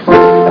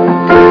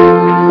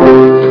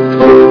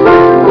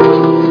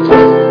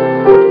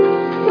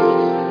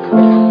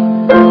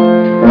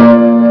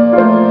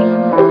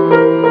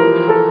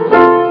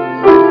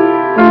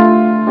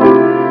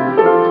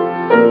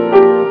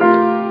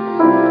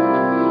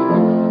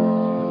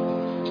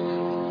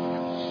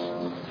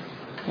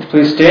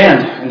Please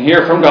stand and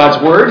hear from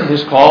God's Word,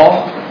 His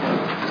call.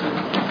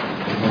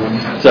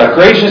 It's a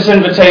gracious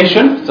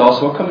invitation. It's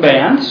also a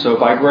command. So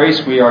by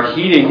grace we are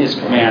heeding His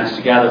commands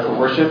to gather for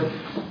worship.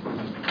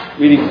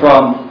 Reading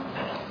from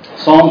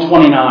Psalm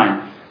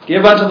 29.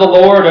 Give unto the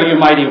Lord, O you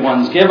mighty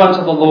ones. Give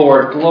unto the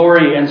Lord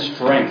glory and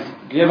strength.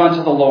 Give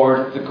unto the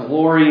Lord the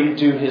glory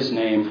due His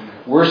name.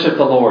 Worship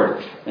the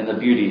Lord in the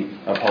beauty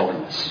of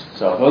holiness.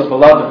 So those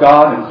beloved of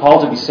God and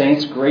called to be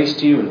saints, grace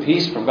to you and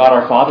peace from God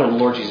our Father and the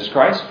Lord Jesus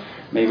Christ.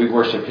 May we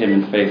worship Him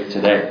in faith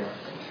today.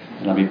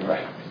 And let me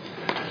pray.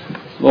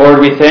 Lord,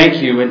 we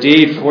thank you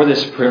indeed for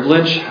this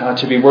privilege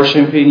to be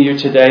worshiping you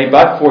today,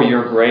 but for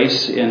your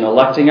grace in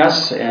electing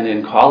us and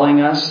in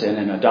calling us and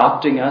in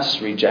adopting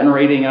us,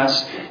 regenerating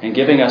us, and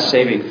giving us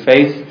saving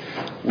faith.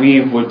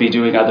 We would be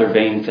doing other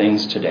vain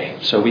things today.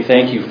 So we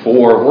thank you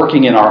for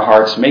working in our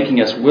hearts, making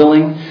us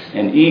willing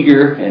and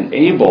eager and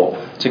able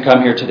to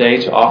come here today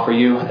to offer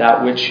you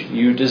that which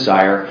you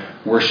desire,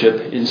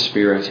 worship in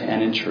spirit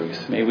and in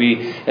truth. May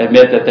we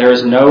admit that there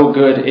is no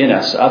good in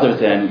us other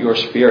than your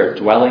Spirit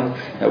dwelling,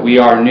 that we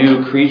are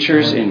new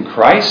creatures in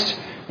Christ,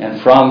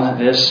 and from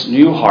this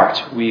new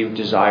heart we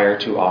desire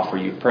to offer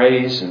you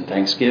praise and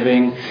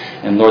thanksgiving,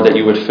 and Lord, that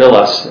you would fill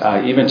us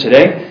even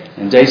today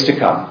and days to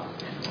come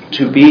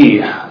to be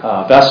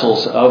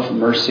vessels of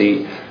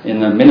mercy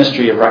in the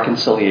ministry of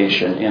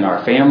reconciliation in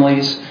our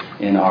families,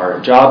 in our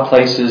job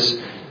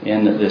places,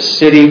 in this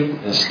city,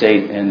 this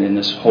state, and in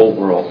this whole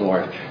world,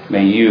 Lord.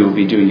 May you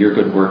be doing your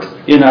good work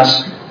in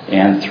us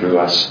and through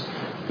us.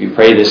 We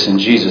pray this in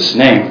Jesus'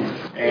 name.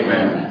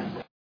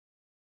 Amen.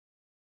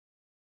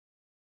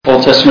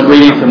 Old Testament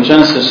reading from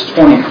Genesis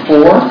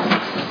 24,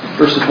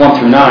 verses 1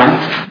 through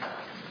 9.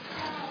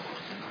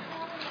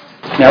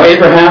 Now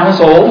Abraham was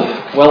old,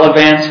 well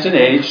advanced in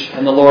age,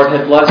 and the Lord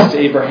had blessed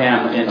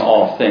Abraham in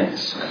all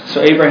things.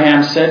 So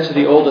Abraham said to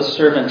the oldest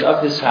servant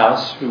of his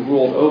house, who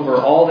ruled over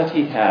all that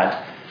he had,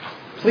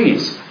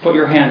 "Please put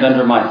your hand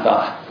under my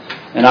thigh,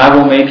 and I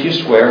will make you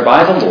swear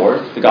by the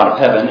Lord, the God of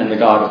heaven and the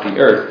God of the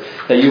earth,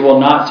 that you will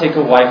not take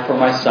a wife for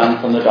my son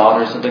from the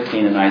daughters of the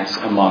Canaanites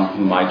among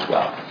whom I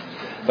dwell.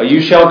 But you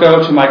shall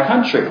go to my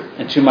country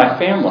and to my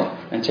family,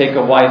 and take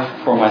a wife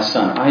for my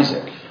son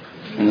Isaac."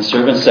 And the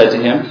servant said to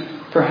him,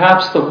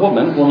 "Perhaps the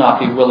woman will not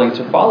be willing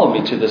to follow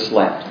me to this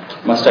land.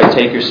 Must I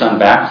take your son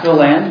back to the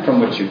land from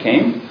which you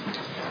came?"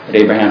 But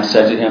Abraham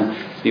said to him,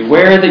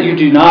 "Beware that you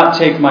do not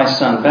take my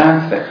son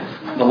back there.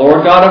 The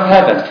Lord God of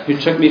heaven, who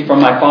took me from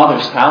my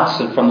father's house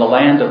and from the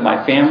land of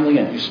my family,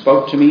 and who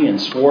spoke to me and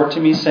swore to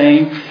me,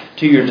 saying,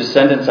 'To your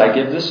descendants I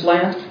give this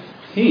land,'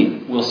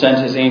 He will send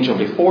His angel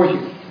before you,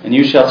 and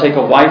you shall take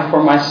a wife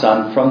for my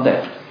son from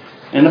there.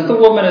 And if the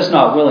woman is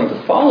not willing to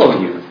follow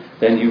you,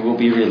 then you will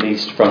be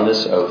released from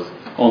this oath.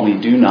 Only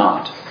do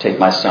not take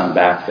my son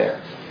back there."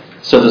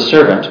 So the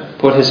servant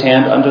put his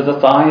hand under the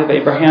thigh of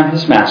Abraham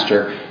his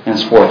master, and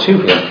swore to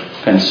him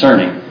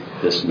concerning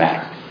this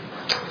matter.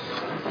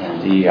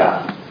 And the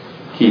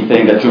key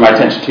thing that drew my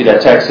attention to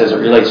that text as it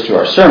relates to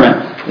our sermon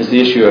is the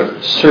issue of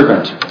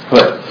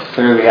servanthood.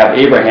 Here we have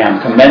Abraham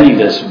commending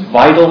this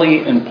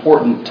vitally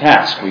important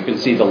task. We can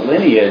see the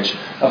lineage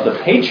of the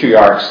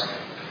patriarchs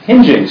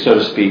hinging, so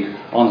to speak,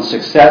 on the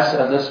success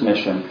of this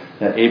mission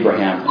that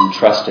Abraham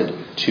entrusted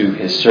to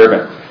his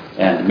servant.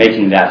 And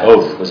making that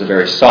oath was a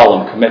very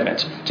solemn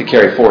commitment to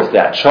carry forth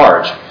that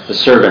charge, the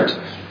servant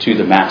to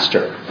the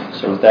master.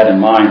 So with that in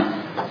mind,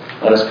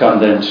 let us come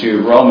then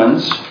to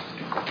Romans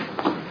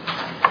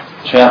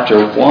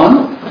chapter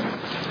 1.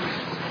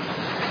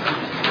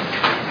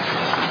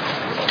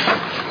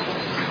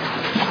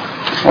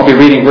 I'll be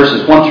reading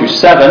verses 1 through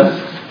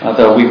 7,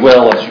 though we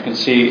will, as you can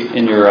see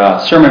in your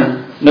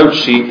sermon note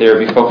sheet, there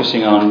be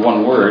focusing on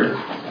one word,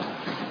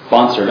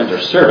 bondservant or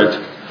servant,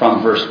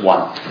 from verse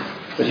 1.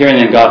 But hearing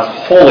in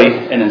God's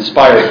holy and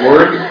inspired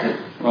word,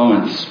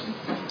 Romans.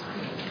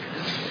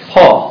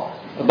 Paul,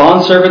 a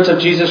bondservant of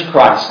Jesus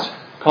Christ,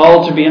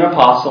 called to be an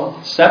apostle,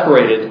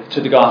 separated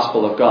to the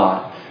gospel of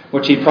God,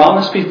 which he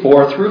promised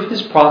before through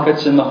his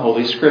prophets in the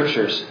Holy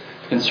Scriptures,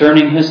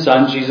 concerning his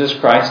Son Jesus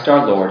Christ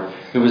our Lord,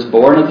 who was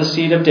born of the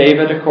seed of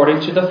David according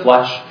to the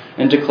flesh,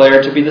 and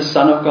declared to be the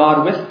Son of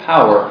God with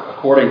power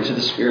according to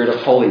the Spirit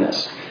of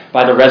holiness,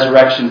 by the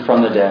resurrection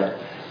from the dead.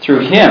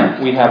 Through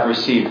him we have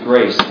received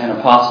grace and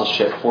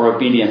apostleship for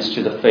obedience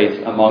to the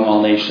faith among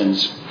all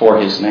nations for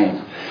his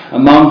name,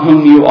 among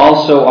whom you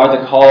also are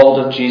the called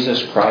of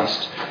Jesus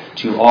Christ.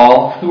 To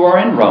all who are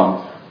in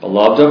Rome,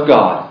 beloved of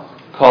God,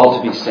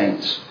 called to be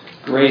saints,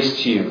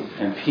 grace to you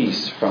and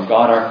peace from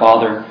God our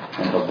Father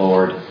and the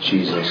Lord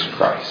Jesus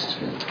Christ.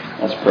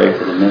 Let's pray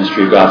for the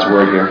ministry of God's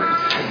Word here.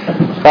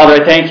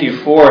 Father, I thank you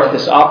for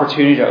this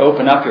opportunity to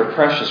open up your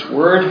precious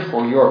Word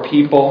for your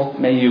people.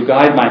 May you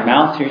guide my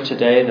mouth here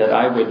today, that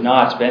I would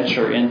not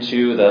venture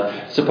into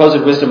the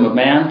supposed wisdom of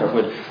man, but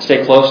would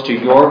stay close to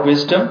your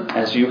wisdom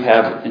as you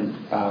have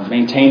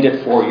maintained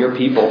it for your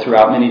people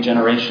throughout many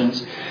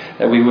generations.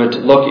 That we would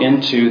look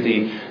into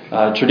the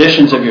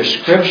traditions of your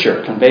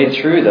Scripture conveyed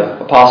through the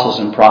apostles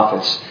and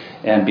prophets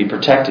and be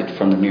protected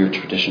from the mere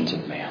traditions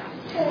of man.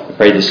 I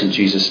pray this in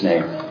Jesus'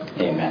 name.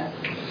 Amen.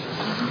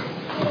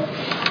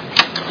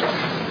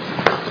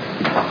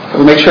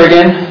 We'll make sure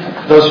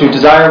again, those who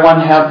desire one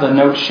have the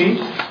note sheet.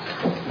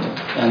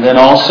 And then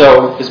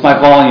also, is my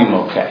volume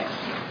okay?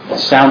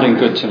 It's sounding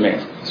good to me.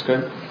 It's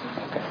good?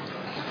 Okay.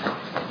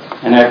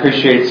 And I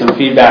appreciate some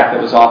feedback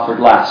that was offered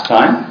last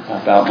time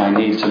about my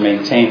need to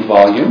maintain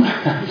volume.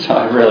 So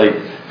I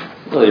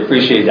really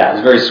appreciate that.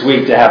 It's very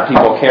sweet to have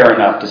people care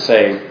enough to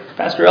say,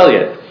 Pastor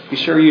Elliott, be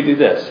sure you do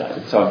this.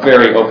 So I'm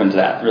very open to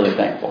that. Really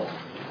thankful.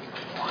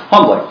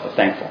 Humbling, but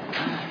thankful.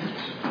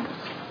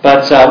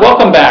 But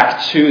welcome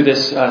back to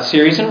this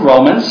series in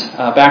Romans,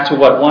 back to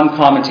what one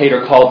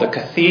commentator called the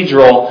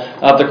cathedral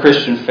of the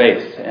Christian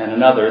faith, and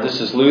another, this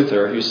is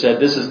Luther, who said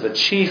this is the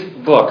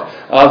chief book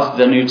of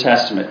the New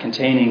Testament,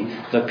 containing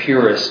the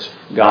purest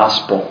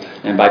gospel.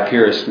 And by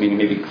purest, meaning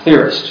maybe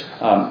clearest,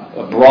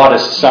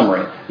 broadest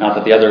summary. Not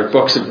that the other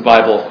books of the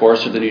Bible, of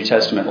course, or the New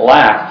Testament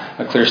lack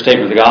a clear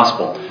statement of the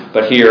gospel.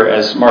 But here,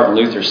 as Martin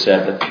Luther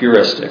said, the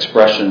purest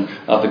expression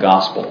of the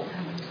gospel.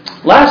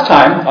 Last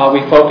time,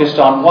 we focused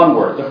on one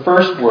word, the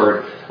first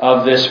word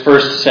of this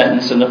first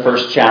sentence in the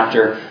first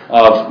chapter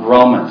of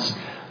Romans.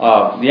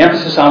 The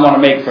emphasis I want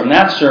to make from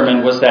that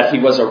sermon was that he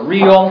was a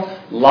real,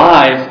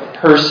 live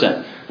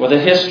person with a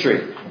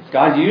history.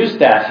 God used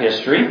that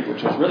history,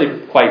 which was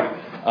really quite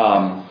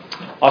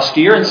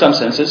austere in some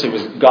senses. It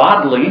was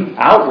godly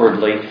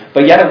outwardly,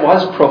 but yet it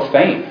was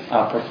profane.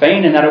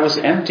 Profane in that it was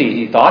empty.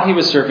 He thought he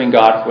was serving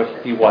God,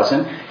 but he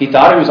wasn't. He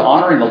thought he was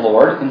honoring the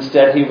Lord.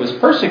 Instead, he was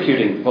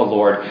persecuting the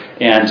Lord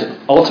and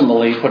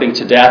ultimately putting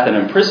to death and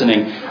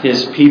imprisoning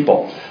his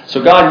people.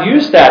 So God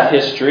used that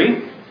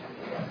history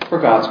for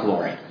God's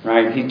glory,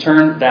 right? He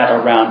turned that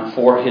around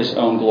for his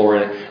own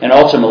glory and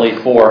ultimately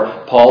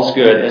for Paul's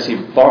good as he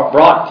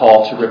brought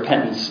Paul to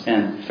repentance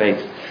and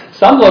faith.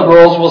 Some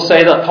liberals will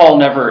say that Paul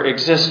never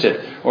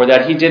existed, or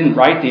that he didn't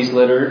write these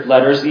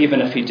letters, even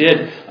if he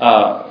did,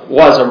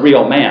 was a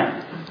real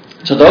man.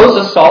 To those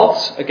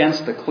assaults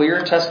against the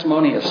clear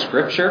testimony of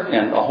Scripture,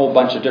 and a whole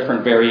bunch of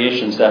different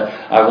variations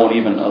that I won't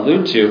even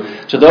allude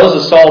to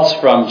those assaults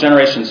from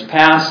generations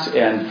past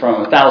and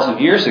from 1,000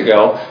 years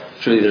ago,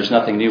 truly there's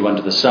nothing new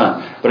under the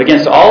sun. But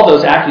against all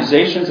those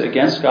accusations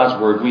against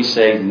God's Word, we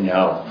say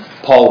no.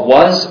 Paul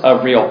was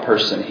a real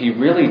person. He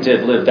really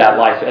did live that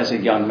life as a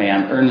young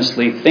man,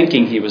 earnestly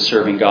thinking he was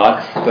serving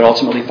God, but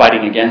ultimately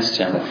fighting against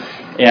him.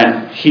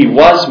 And he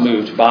was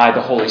moved by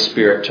the Holy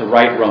Spirit to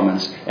write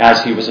Romans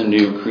as he was a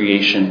new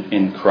creation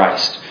in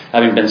Christ,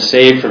 having been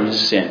saved from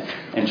his sin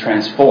and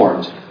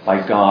transformed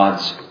by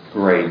God's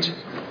great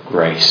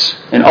grace.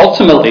 And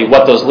ultimately,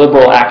 what those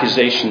liberal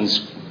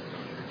accusations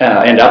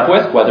end up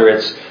with, whether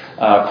it's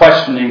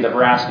questioning the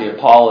veracity of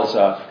Paul as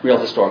a real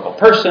historical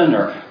person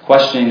or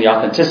questioning the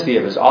authenticity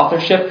of his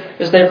authorship,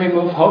 is they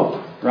remove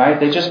hope, right?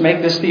 They just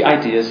make this the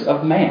ideas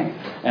of man.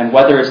 And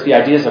whether it's the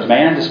ideas of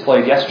man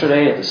displayed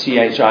yesterday at the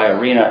CHI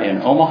Arena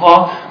in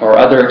Omaha or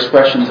other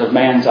expressions of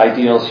man's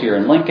ideals here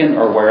in Lincoln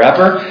or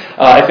wherever,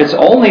 if it's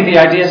only the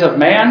ideas of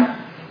man,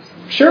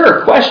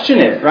 sure, question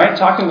it, right?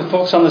 Talking with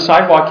folks on the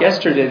sidewalk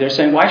yesterday, they're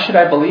saying, why should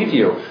I believe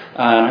you?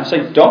 And I'm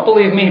saying, don't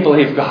believe me,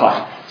 believe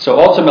God. So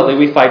ultimately,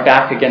 we fight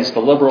back against the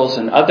liberals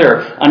and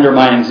other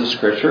underminings of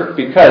Scripture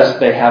because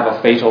they have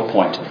a fatal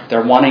point.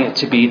 They're wanting it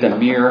to be the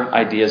mere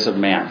ideas of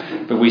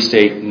man. But we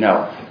say,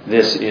 no,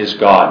 this is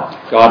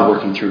God. God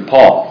working through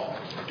Paul.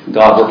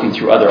 God working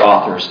through other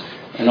authors.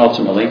 And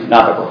ultimately,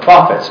 not that we're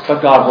prophets,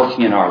 but God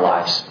working in our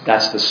lives.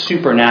 That's the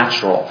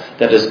supernatural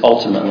that is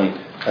ultimately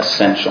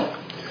essential.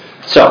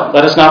 So,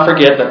 let us not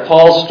forget that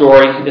Paul's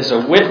story is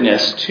a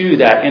witness to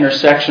that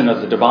intersection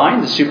of the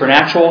divine, the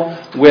supernatural,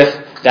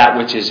 with that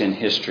which is in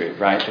history,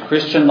 right? The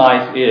Christian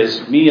life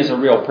is me as a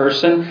real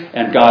person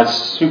and God's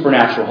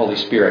supernatural Holy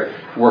Spirit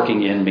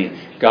working in me.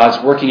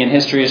 God's working in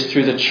history is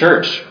through the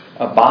church,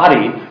 a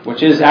body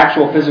which is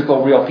actual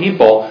physical real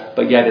people,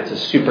 but yet it's a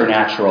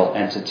supernatural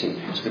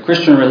entity. So the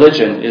Christian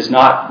religion is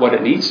not what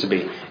it needs to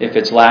be if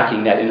it's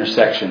lacking that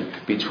intersection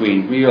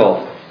between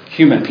real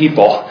human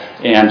people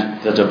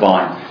and the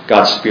divine,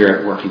 God's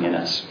Spirit working in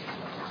us.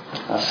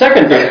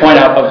 Second big point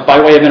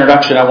by way of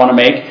introduction I want to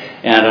make,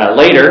 and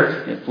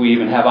later, if we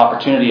even have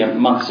opportunity in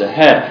months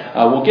ahead,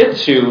 we'll get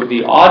to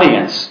the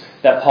audience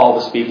that Paul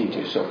was speaking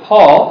to. So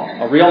Paul,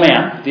 a real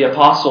man, the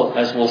apostle,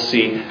 as we'll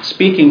see,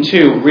 speaking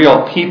to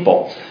real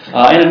people. In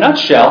a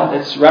nutshell,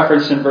 it's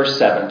referenced in verse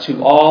 7,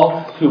 to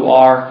all who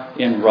are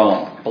in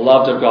Rome,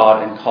 beloved of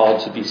God and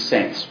called to be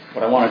saints.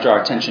 What I want to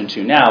draw attention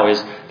to now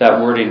is that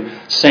wording,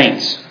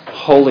 saints,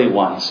 holy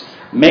ones,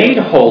 made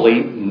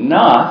holy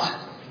not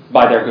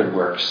by their good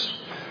works,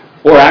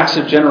 or acts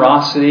of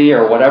generosity,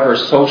 or whatever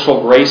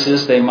social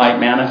graces they might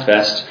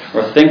manifest,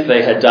 or think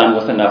they had done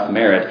with enough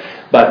merit,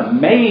 but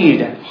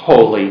made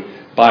holy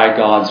by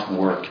God's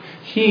work.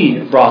 He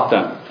brought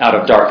them out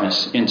of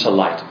darkness into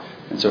light.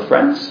 And so,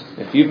 friends,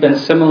 if you've been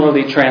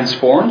similarly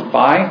transformed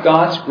by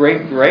God's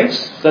great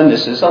grace, then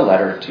this is a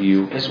letter to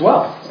you as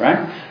well,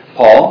 right?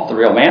 Paul, the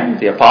real man,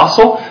 the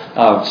apostle,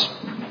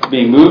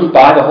 being moved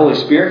by the Holy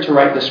Spirit to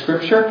write the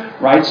Scripture,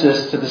 writes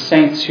this to the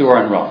saints who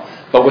are in Rome,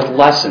 but with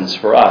lessons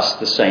for us,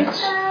 the saints,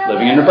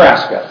 living in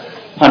Nebraska,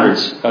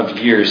 hundreds of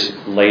years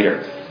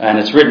later. And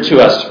it's written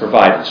to us to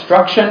provide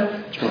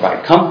instruction to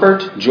provide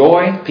comfort,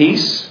 joy,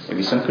 peace,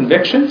 maybe some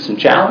conviction, some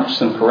challenge,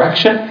 some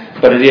correction,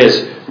 but it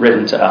is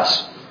written to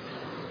us.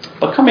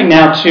 But coming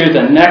now to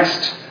the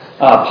next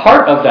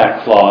part of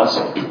that clause,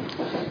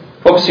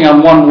 focusing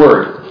on one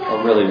word,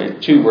 or really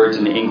two words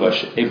in the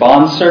English, a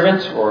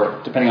bondservant,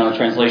 or depending on the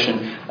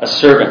translation, a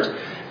servant.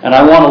 And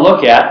I want to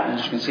look at,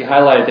 as you can see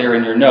highlighted there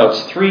in your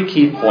notes, three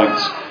key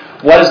points.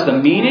 What is the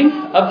meaning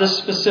of this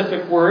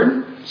specific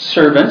word,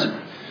 servant?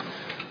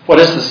 What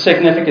is the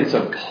significance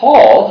of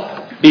Paul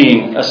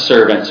being a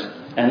servant?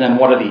 And then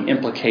what are the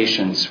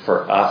implications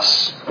for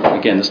us?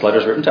 Again, this letter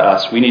is written to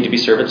us. We need to be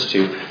servants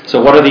too.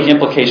 So what are the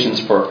implications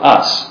for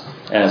us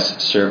as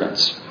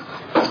servants?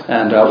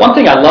 And one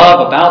thing I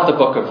love about the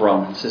book of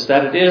Romans is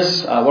that it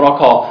is what I'll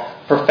call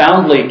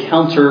profoundly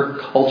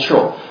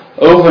countercultural.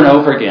 Over and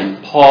over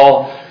again,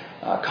 Paul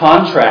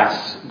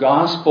contrasts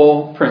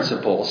gospel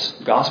principles,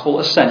 gospel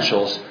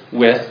essentials,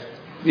 with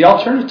the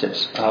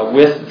alternatives,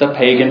 with the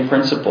pagan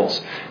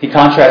principles. He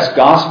contrasts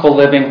gospel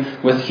living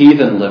with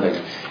heathen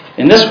living.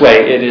 In this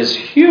way, it is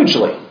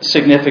hugely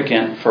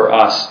significant for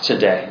us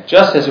today,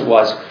 just as it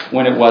was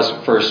when it was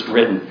first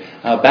written.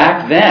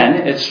 Back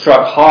then, it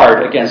struck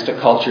hard against a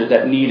culture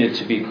that needed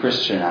to be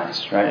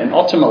Christianized, right? And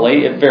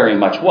ultimately, it very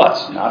much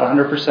was. Not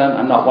 100%.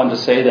 I'm not one to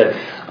say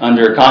that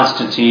under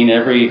Constantine,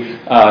 every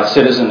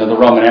citizen of the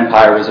Roman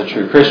Empire was a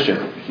true Christian.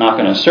 I'm not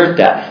going to assert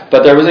that.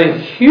 But there was a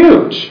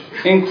huge,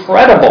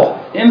 incredible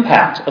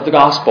impact of the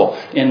gospel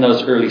in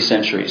those early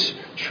centuries.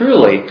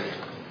 Truly,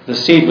 the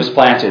seed was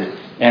planted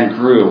and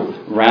grew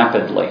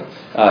rapidly.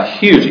 A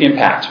huge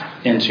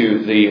impact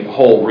into the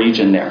whole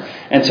region there.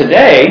 And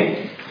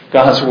today,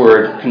 God's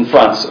Word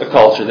confronts a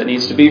culture that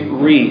needs to be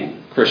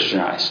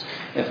re-Christianized.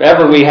 If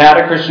ever we had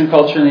a Christian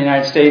culture in the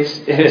United States,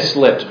 it has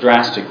slipped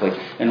drastically,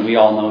 and we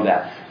all know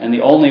that. And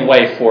the only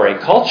way for a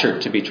culture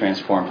to be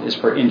transformed is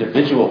for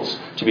individuals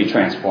to be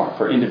transformed,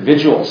 for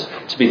individuals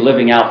to be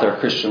living out their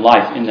Christian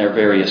life in their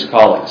various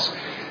callings.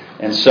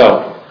 And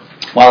so,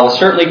 while it's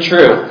certainly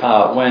true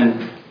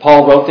when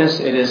Paul wrote this,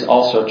 it is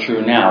also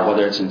true now,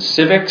 whether it's in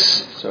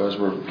civics, so as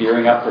we're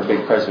gearing up for a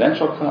big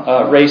presidential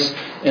race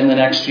in the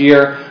next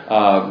year,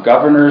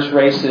 governor's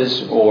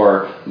races,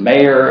 or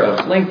mayor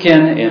of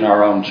Lincoln, in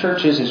our own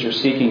churches as you're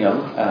seeking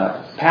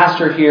a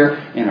pastor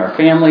here, in our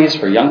families,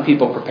 for young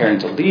people preparing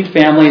to lead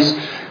families.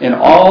 In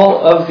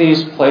all of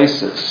these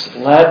places,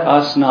 let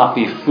us not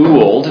be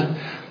fooled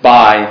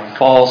by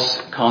false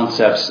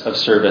concepts of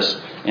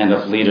service and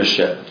of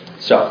leadership.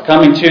 So,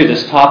 coming to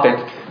this topic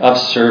of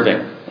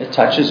serving. It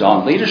touches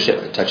on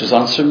leadership. It touches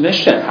on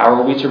submission. How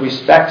are we to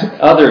respect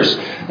others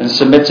and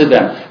submit to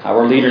them? How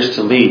are leaders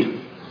to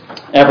lead?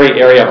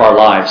 Every area of our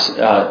lives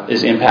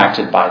is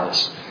impacted by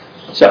this.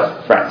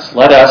 So, friends,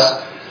 let us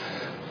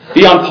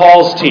be on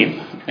Paul's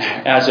team,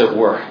 as it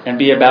were, and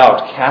be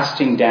about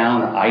casting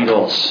down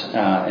idols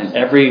and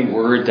every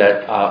word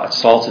that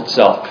assaults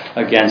itself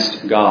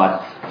against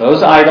God.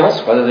 Those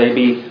idols, whether they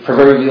be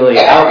proverbially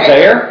out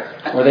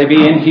there or they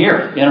be in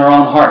here, in our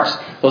own hearts,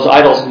 those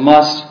idols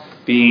must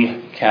be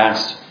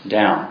cast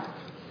down.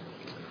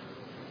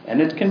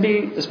 And it can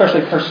be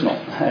especially personal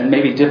and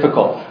maybe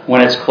difficult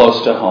when it's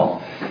close to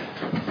home.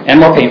 And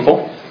more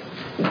painful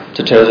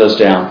to tear those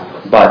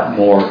down, but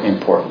more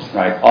important,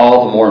 right?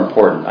 All the more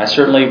important. I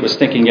certainly was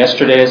thinking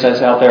yesterday as I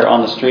was out there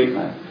on the street,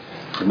 I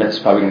admit it's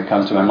probably going to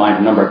come to my mind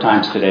a number of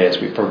times today as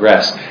we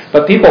progress,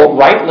 but people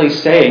rightly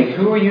saying,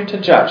 who are you to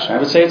judge? And I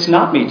would say it's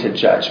not me to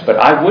judge, but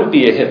I would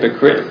be a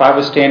hypocrite if I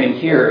was standing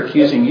here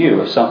accusing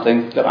you of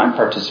something that I'm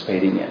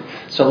participating in.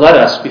 So let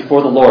us,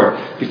 before the Lord,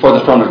 before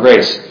the throne of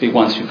grace, be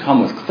ones who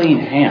come with clean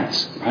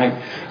hands,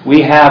 right?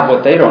 We have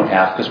what they don't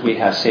have because we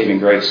have saving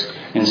grace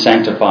and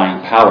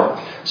sanctifying power.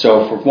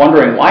 So if we're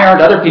wondering, why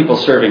aren't other people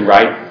serving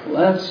right?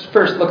 Let's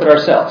first look at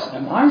ourselves.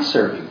 Am I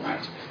serving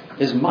right?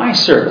 Is my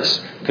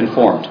service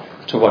conformed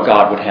to what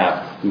God would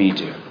have me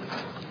do?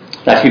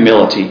 That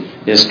humility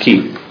is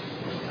key.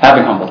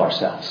 Having humbled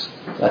ourselves,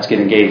 let's get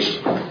engaged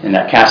in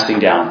that casting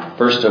down,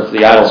 first of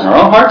the idols in our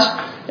own hearts,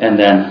 and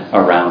then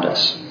around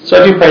us. So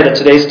I do pray that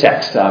today's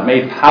text,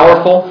 made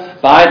powerful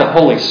by the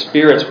Holy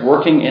Spirit's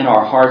working in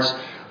our hearts,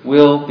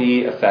 will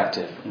be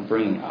effective in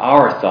bringing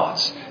our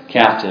thoughts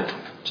captive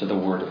to the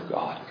Word of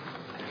God.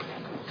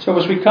 So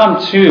as we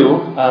come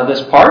to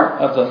this part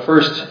of the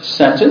first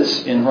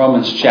sentence in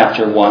Romans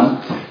chapter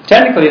 1,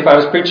 technically if I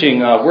was preaching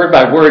word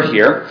by word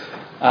here,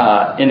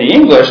 in the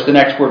English the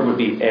next word would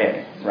be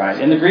a,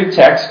 right? In the Greek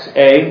text,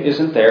 a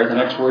isn't there. The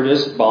next word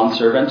is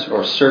bondservant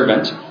or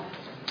servant.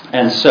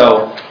 And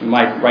so you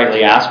might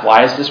rightly ask,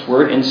 why is this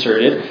word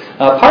inserted?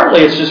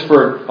 Partly it's just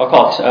for, I'll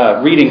call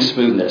it reading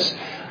smoothness.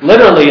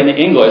 Literally in the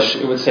English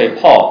it would say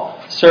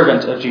Paul,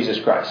 servant of Jesus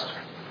Christ.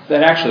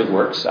 That actually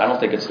works. I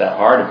don't think it's that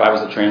hard. If I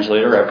was a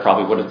translator, I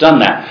probably would have done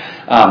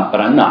that. But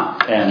I'm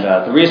not. And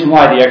the reason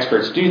why the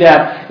experts do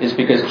that is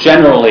because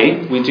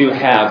generally we do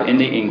have in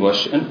the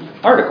English an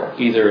article,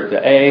 either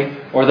the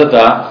a or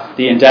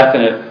the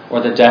indefinite or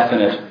the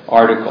definite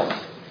article.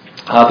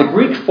 The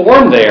Greek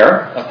form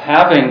there of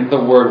having the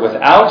word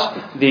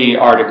without the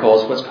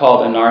article is what's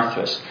called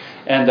anarthros.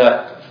 And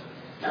the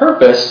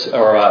purpose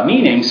or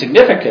meaning,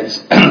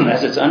 significance,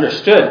 as it's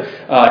understood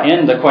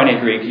in the Koine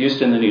Greek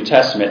used in the New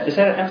Testament, is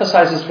that it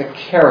emphasizes the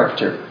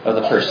character of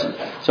the person.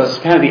 So it's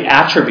kind of the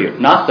attribute,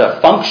 not the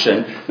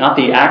function, not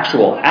the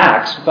actual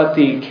acts, but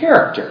the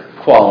character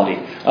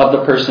quality of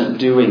the person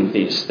doing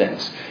these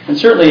things. And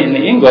certainly in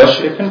the English,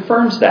 it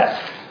confirms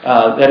that.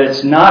 That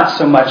it's not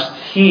so much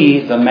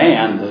he, the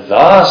man,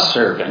 the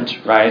servant,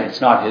 right?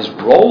 It's not his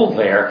role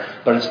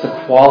there, but it's the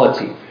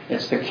quality.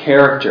 It's the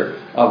character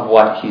of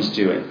what he's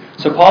doing.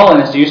 So Paul,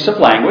 in his use of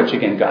language,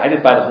 again,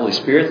 guided by the Holy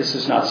Spirit, this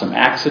is not some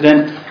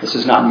accident. This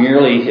is not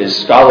merely his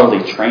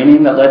scholarly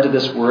training that led to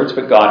these words,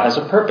 but God has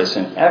a purpose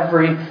in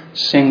every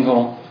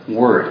single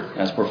word,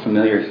 as we're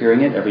familiar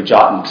hearing it, every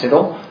jot and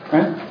tittle,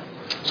 right?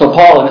 So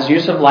Paul, in his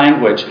use of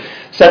language,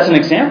 sets an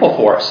example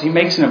for us. He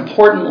makes an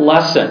important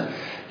lesson.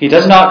 He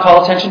does not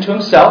call attention to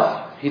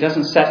himself. He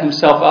doesn't set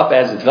himself up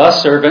as the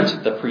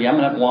servant, the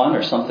preeminent one,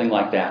 or something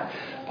like that.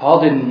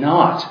 Paul did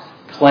not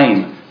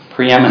claim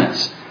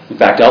preeminence. In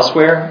fact,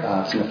 elsewhere,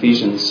 it's in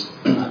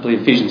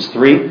Ephesians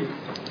 3,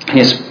 he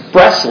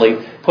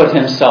expressly put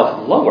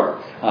himself lower.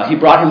 He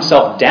brought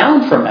himself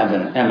down from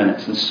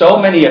eminence. In so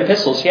many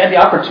epistles, he had the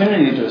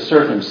opportunity to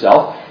assert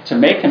himself, to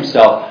make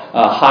himself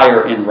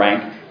higher in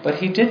rank, but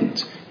he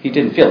didn't. He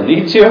didn't feel the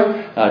need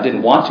to,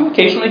 didn't want to.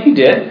 Occasionally he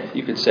did.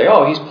 You could say,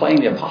 oh, he's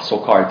playing the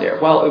apostle card there.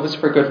 Well, it was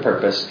for good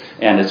purpose,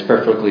 and it's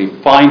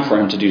perfectly fine for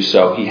him to do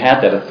so. He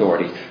had that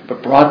authority.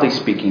 But broadly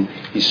speaking,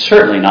 he's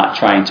certainly not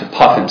trying to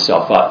puff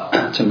himself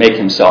up, to make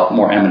himself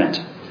more eminent.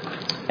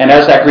 And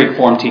as that Greek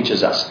form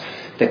teaches us,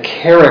 the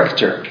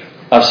character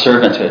of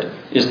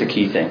servanthood is the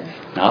key thing.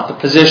 Not the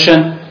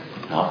position,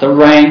 not the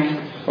rank,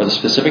 or the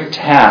specific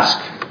task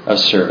of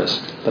service,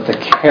 but the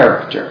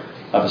character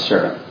of a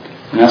servant.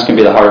 And that's going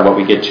to be the heart of what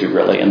we get to,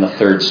 really, in the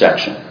third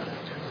section.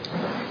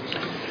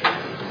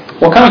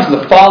 Well, coming to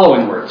the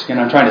following words. Again,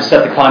 I'm trying to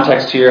set the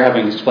context here,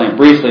 having explained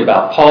briefly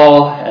about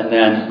Paul, and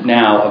then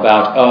now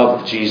about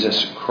of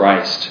Jesus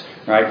Christ.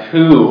 Right?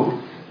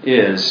 Who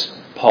is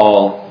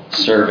Paul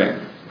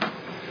serving?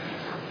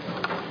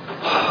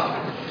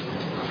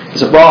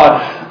 It's a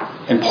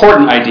broad,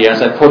 important idea,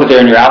 as I quoted there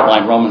in your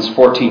outline, Romans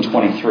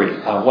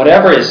 14:23.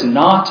 Whatever is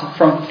not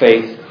from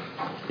faith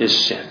is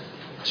sin.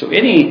 So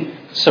any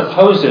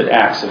supposed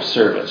acts of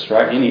service,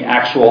 right? Any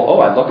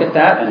actual, I look at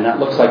that and that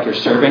looks like you're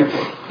serving.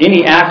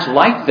 Any act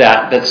like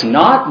that that's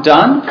not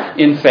done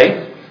in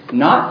faith,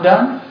 not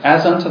done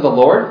as unto the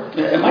Lord,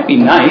 it might be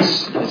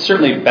nice. It's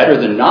certainly better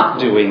than not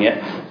doing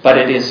it, but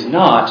it is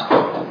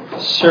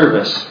not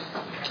service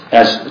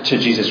as to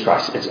Jesus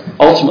Christ. It's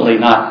ultimately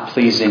not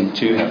pleasing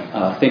to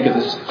Him. Think of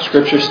this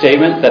scripture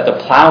statement that the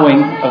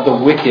plowing of the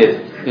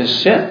wicked is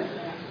sin.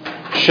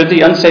 Should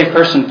the unsaved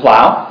person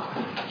plow?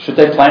 Should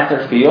they plant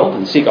their field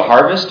and seek a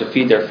harvest to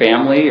feed their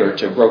family or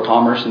to grow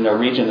commerce in their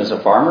region as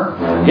a farmer?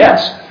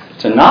 Yes.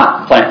 To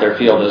not plant their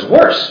field is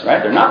worse,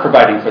 right? They're not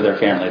providing for their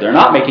family. They're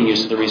not making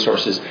use of the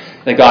resources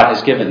that God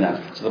has given them.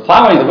 So the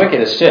plowing of the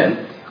wicked is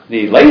sin.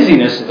 The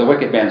laziness of the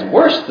wicked man is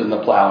worse than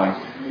the plowing,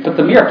 but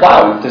the mere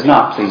plowing does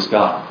not please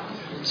God.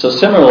 So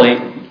similarly,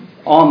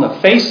 on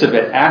the face of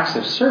it, acts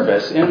of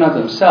service in and of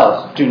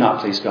themselves do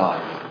not please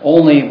God.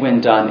 Only when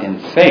done in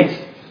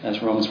faith. As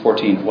Romans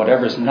 14,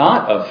 whatever is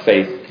not of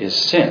faith is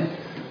sin.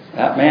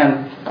 That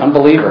man,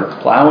 unbeliever,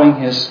 plowing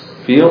his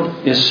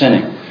field is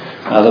sinning.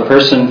 The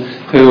person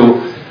who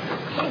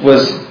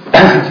was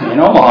in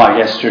Omaha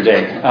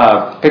yesterday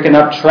picking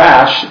up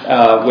trash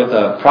with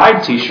a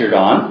Pride t-shirt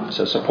on,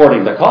 so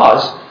supporting the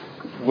cause,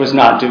 was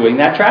not doing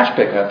that trash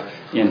pickup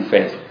in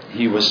faith.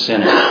 He was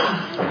sinning.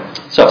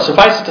 So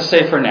suffice it to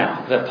say for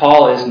now that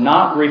Paul is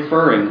not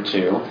referring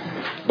to,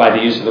 by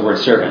the use of the word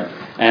servant,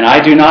 and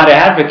I do not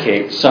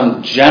advocate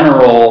some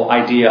general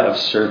idea of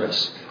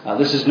service.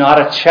 This is not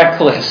a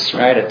checklist,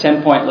 right? A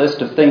 10-point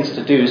list of things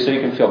to do so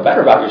you can feel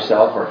better about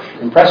yourself or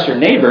impress your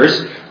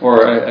neighbors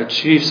or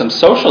achieve some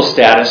social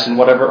status in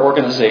whatever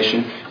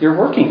organization you're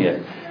working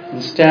in.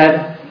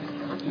 Instead,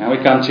 now we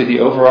come to the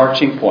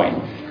overarching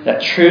point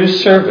that true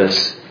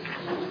service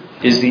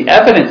is the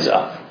evidence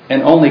of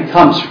and only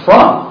comes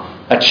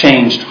from a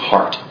changed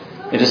heart.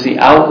 It is the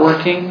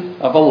outworking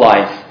of a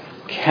life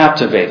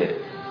captivated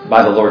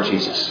by the Lord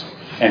Jesus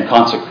and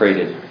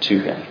consecrated to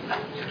Him.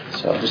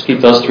 So just keep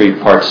those three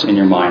parts in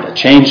your mind. A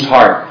changed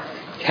heart,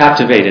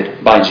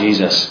 captivated by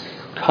Jesus,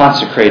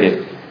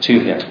 consecrated to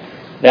Him.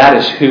 That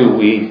is who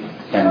we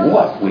and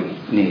what we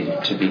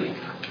need to be.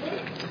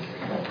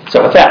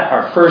 So with that,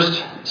 our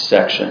first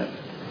section.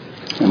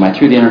 Am I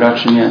through the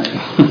introduction yet?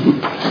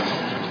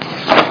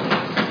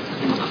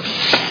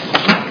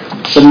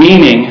 The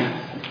meaning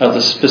of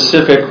the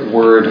specific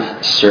word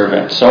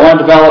servant. So I want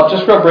to develop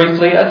just real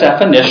briefly a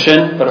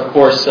definition, but of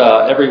course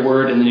every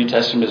word in the New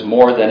Testament is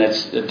more than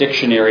its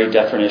dictionary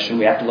definition.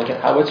 We have to look at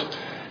how it's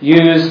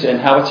used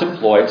and how it's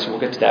employed, so we'll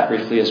get to that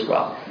briefly as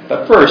well.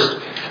 But first,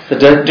 the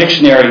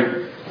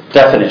dictionary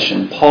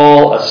definition.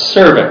 Paul, a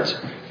servant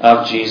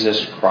of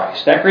Jesus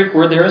Christ. That Greek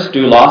word there is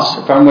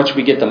doulos, from which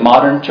we get the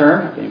modern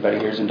term. If anybody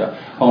here is into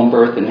home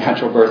birth and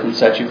natural birth and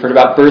such, you've heard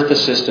about birth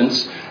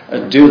assistance.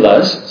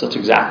 doulas. So it's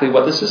exactly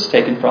what this is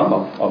taken from,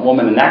 a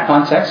woman in that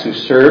context who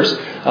serves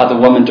the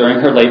woman during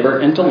her labor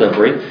and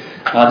delivery.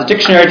 The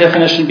dictionary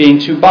definition being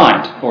to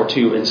bind or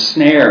to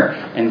ensnare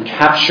and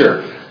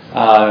capture.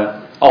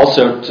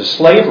 Also to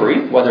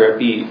slavery, whether it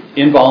be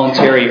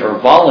involuntary or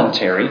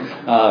voluntary,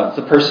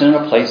 the person in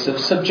a place of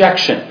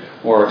subjection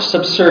or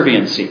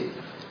subserviency.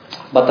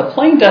 But the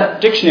plain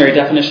dictionary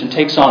definition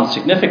takes on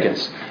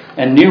significance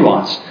and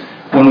nuance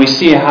when we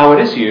see how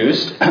it is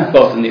used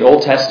both in the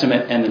Old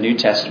Testament and the New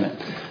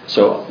Testament.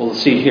 So we'll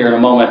see here in a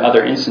moment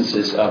other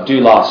instances of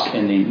doulos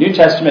in the New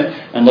Testament,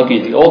 and looking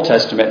at the Old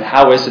Testament,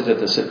 how is it that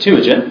the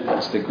Septuagint,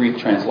 that's the Greek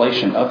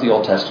translation of the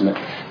Old Testament,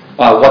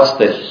 what's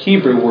the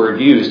Hebrew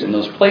word used in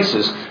those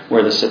places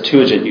where the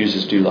Septuagint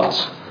uses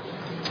doulos.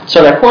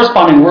 So that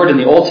corresponding word in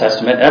the Old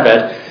Testament,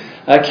 eved,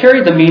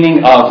 carried the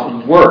meaning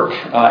of work,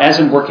 as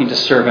in working to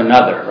serve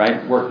another,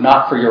 right? Work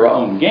not for your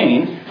own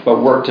gain,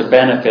 but work to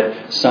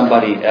benefit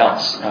somebody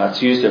else.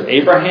 It's used of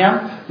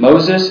Abraham,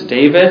 Moses,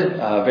 David,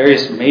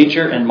 various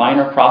major and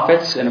minor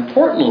prophets, and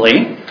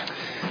importantly,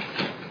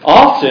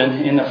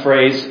 often in the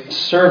phrase,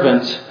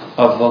 servant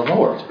of the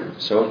Lord.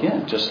 So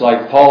again, just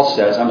like Paul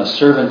says, I'm a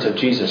servant of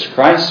Jesus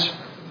Christ,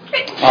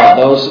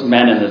 those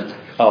men in the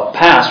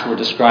past were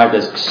described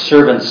as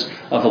servants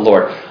of the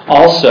Lord.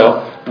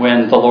 Also,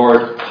 when the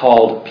Lord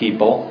called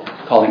people,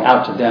 calling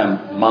out to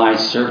them, my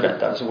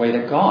servant. That was a way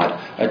that God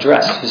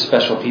addressed his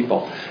special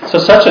people. So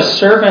such a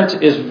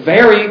servant is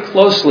very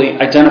closely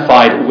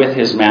identified with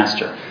his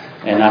master.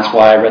 And that's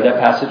why I read that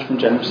passage from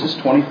Genesis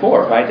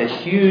 24, right? The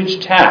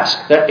huge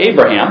task that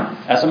Abraham,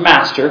 as a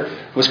master,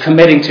 was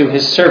committing to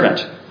his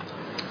servant.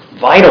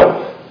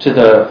 Vital to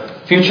the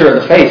future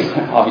of the faith.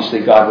 Obviously,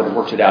 God would have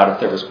worked it out if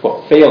there was,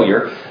 quote,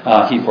 failure.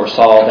 He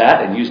foresaw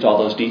that and used all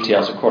those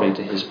details according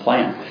to his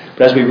plan.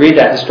 But as we read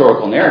that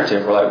historical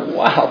narrative, we're like,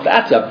 wow,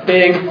 that's a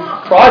big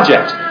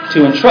project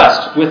to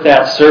entrust with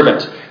that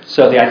servant.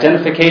 So the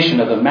identification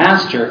of the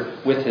master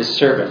with his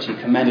servant. He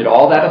commended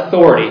all that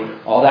authority,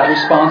 all that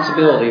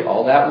responsibility,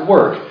 all that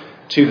work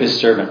to his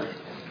servant.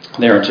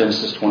 There in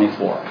Genesis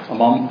 24. A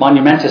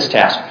monumentous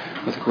task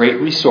with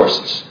great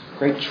resources,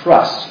 great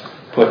trust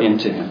put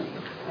into him.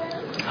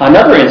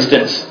 Another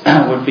instance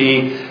would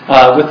be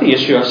with the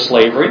issue of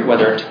slavery,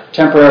 whether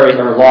temporary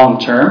or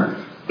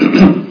long-term.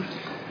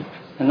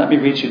 And let me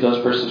read you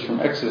those verses from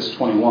Exodus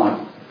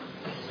 21.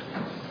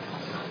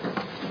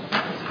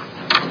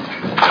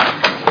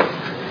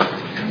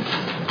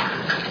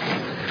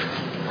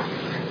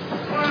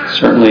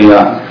 Certainly,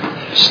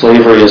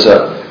 slavery is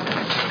a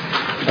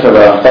bit of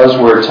a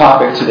buzzword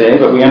topic today,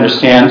 but we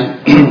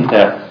understand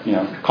that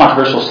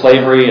controversial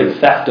slavery and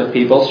theft of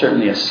people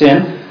certainly a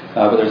sin.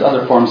 But there's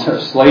other forms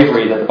of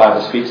slavery that the Bible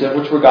speaks of,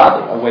 which were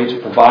godly, a way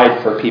to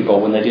provide for people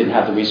when they didn't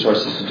have the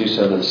resources to do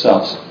so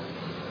themselves.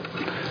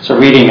 So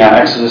reading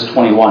Exodus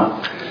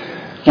 21.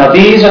 Now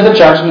these are the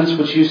judgments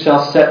which you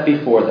shall set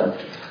before them.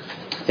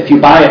 If you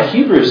buy a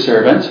Hebrew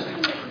servant,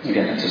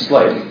 again it's a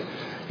slave,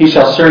 he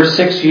shall serve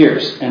 6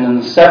 years, and in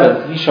the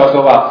 7th he shall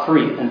go out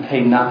free and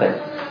pay nothing.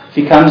 If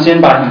he comes in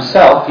by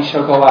himself, he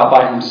shall go out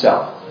by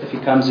himself. If he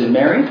comes in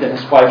married, then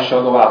his wife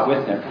shall go out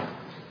with him.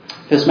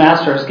 If his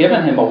master has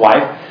given him a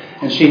wife,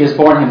 and she has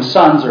borne him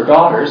sons or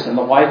daughters, and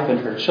the wife and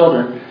her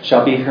children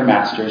shall be her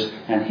master's,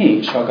 and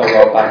he shall go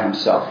out by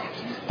himself.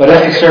 But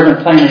if the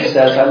servant plainly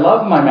says, I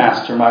love my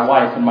master, my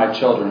wife, and my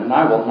children, and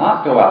I will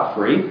not go out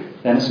free,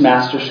 then his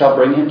master shall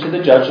bring him to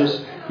the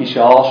judges. He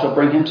shall also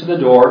bring him to the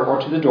door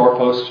or to the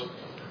doorpost,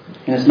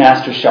 and his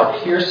master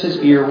shall pierce his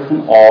ear with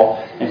an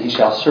awl, and he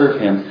shall serve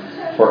him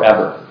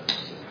forever.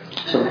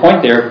 So the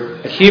point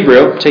there, a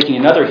Hebrew, taking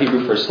another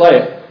Hebrew for a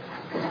slave,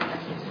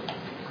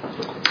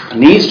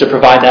 needs to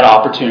provide that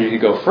opportunity to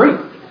go free.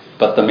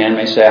 But the man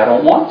may say, I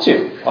don't want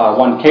to.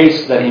 One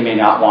case that he may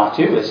not want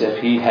to is if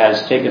he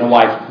has taken a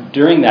wife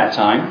during that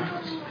time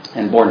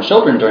and born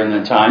children during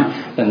that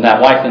time, then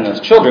that wife and those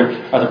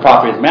children are the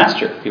property of the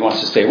master. If he wants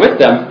to stay with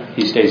them,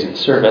 he stays in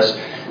service.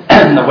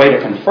 And the way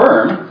to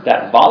confirm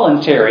that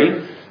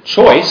voluntary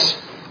choice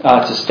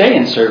to stay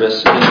in service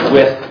is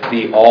with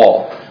the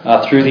awl,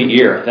 through the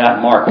ear,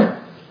 that mark.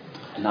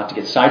 Not to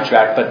get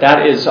sidetracked, but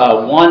that is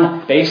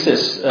one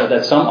basis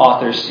that some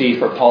authors see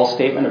for Paul's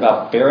statement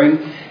about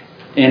bearing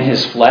in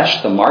his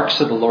flesh the marks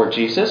of the Lord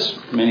Jesus.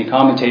 Many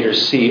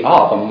commentators see,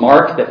 the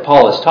mark that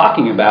Paul is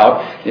talking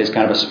about is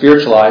kind of a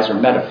spiritualized or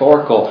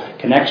metaphorical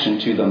connection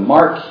to the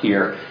mark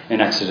here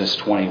in Exodus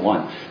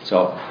 21.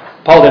 So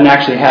Paul didn't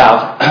actually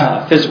have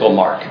a physical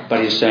mark,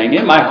 but he's saying,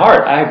 in my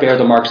heart I bear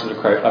the marks of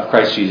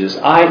Christ Jesus.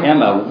 I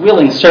am a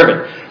willing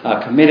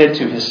servant, committed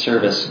to his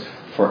service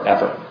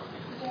forever.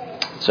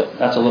 So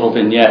that's a little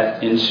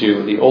vignette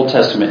into the Old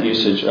Testament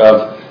usage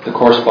of the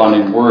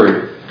corresponding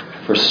word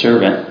for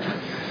servant.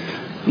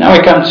 Now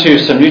we come to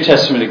some New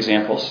Testament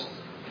examples.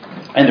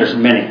 And there's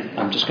many.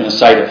 I'm just going to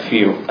cite a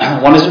few.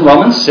 One is in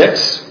Romans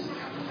 6,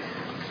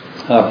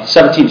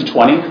 17 to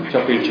 20.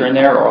 Feel free to turn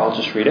there, or I'll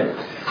just read it.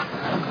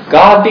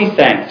 God be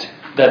thanked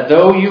that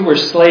though you were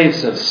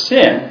slaves of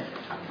sin,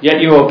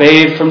 yet you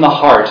obeyed from the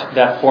heart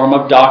that form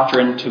of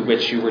doctrine to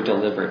which you were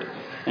delivered.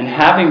 And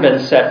having been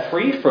set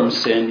free from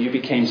sin, you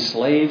became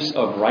slaves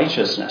of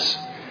righteousness.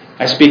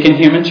 I speak in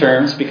human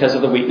terms because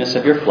of the weakness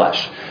of your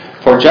flesh.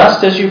 For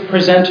just as you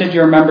presented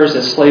your members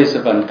as slaves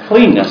of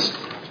uncleanness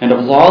and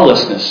of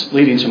lawlessness,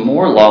 leading to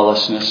more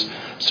lawlessness,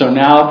 so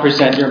now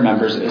present your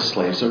members as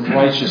slaves of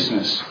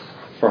righteousness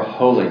for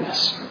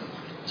holiness.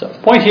 So the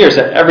point here is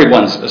that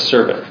everyone's a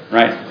servant,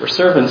 right? We're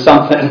serving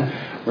something.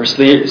 We're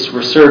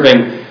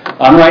serving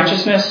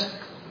unrighteousness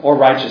or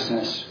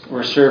righteousness.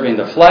 We're serving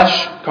the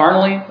flesh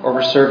carnally, or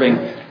we're serving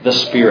the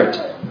Spirit.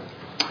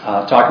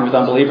 Talking with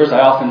unbelievers, I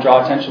often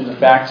draw attention to the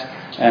fact,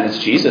 and it's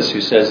Jesus who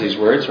says these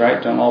words,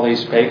 right? Don't all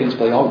these pagans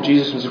believe, oh,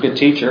 Jesus was a good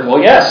teacher?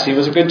 Well, yes, he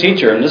was a good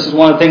teacher, and this is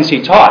one of the things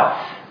he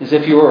taught, is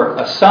if you were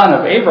a son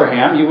of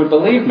Abraham, you would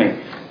believe me.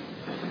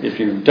 If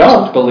you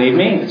don't believe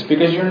me, it's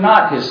because you're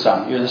not his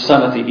son. You're the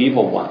son of the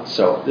evil one.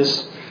 So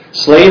this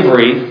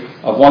slavery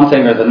of one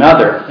thing or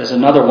another is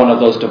another one of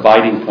those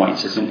dividing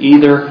points. It's an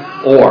either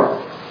or.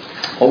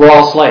 Well, we're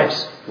all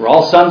slaves. We're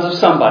all sons of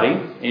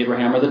somebody,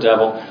 Abraham or the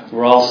devil.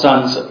 We're all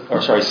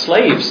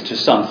slaves to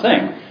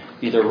something,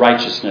 either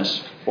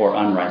righteousness or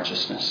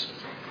unrighteousness.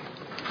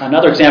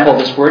 Another example of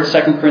this word,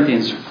 2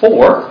 Corinthians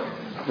 4,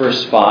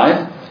 verse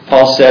 5.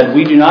 Paul said,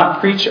 we do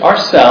not preach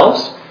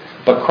ourselves,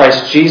 but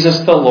Christ Jesus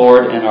the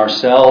Lord, and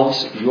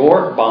ourselves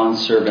your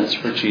bondservants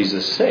for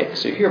Jesus' sake.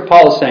 So here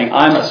Paul is saying,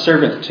 I'm a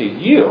servant to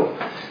you.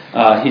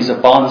 He's a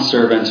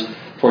bondservant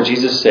for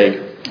Jesus'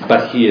 sake.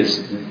 But he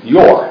is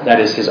that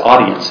is his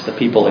audience, the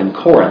people in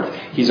Corinth.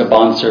 He's a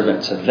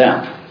bondservant to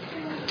them.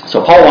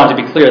 So Paul wanted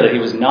to be clear that he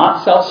was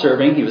not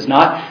self-serving. He was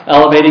not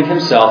elevating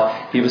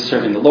himself. He was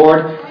serving the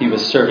Lord. He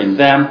was serving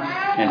them.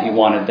 And he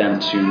wanted them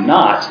to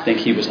not think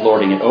he was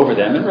lording it over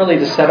them, and really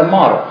to set a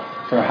model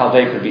for how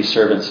they could be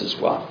servants as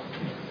well.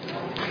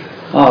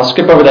 I'll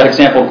skip over that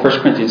example in 1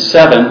 Corinthians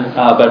 7,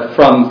 but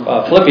from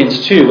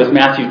Philippians 2 with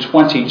Matthew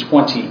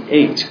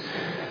 20:28.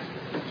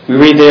 We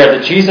read there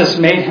that Jesus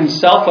made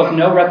himself of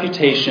no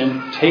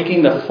reputation,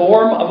 taking the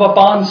form of a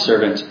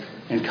bondservant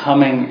and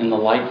coming in the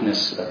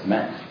likeness of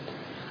men.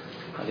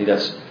 I think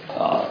that's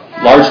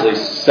largely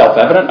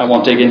self-evident. I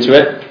won't dig into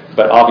it,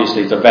 but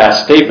obviously it's a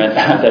vast statement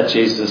that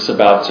Jesus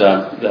about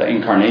the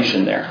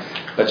incarnation there.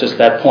 But just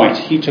that point,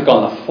 he took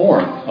on the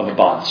form of a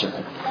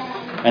bondservant.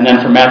 And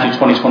then from Matthew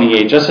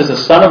 20:28, just as the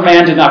Son of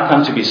Man did not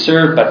come to be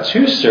served, but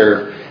to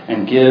serve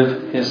and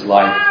give his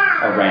life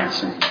a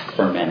ransom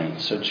for many.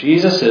 So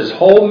Jesus'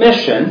 whole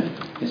mission,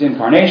 his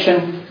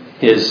incarnation,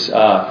 his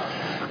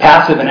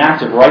passive and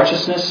active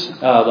righteousness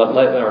that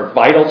are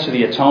vital to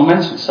the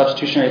atonement,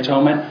 substitutionary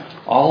atonement,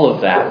 all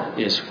of that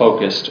is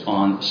focused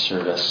on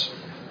service.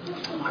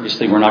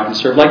 Obviously, we're not going to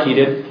serve like he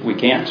did. We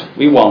can't.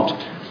 We won't.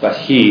 But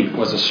he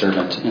was a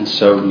servant, and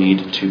so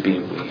need to be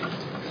we.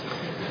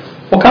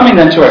 Well, coming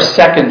then to our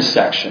second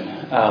section.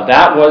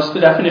 That was the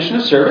definition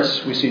of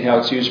service. We see how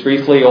it's used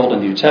briefly, Old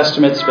and New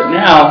Testaments. But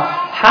now,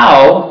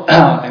 how,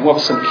 and what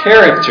were some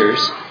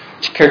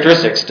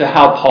characteristics to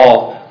how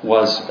Paul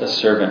was a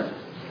servant.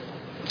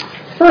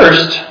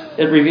 First,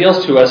 it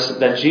reveals to us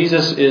that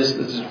Jesus is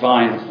the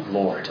divine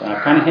Lord. And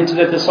I've kind of hinted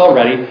at this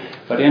already,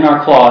 but in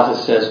our clause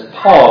it says,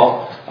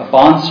 Paul, a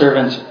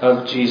bondservant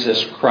of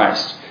Jesus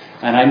Christ.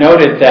 And I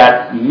noted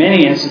that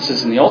many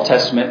instances in the Old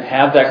Testament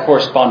have that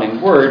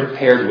corresponding word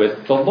paired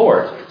with the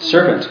Lord,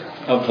 servant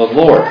of the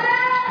Lord.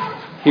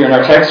 Here in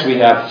our text we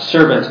have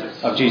servant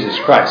of Jesus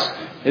Christ.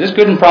 It is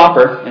good and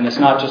proper, and it's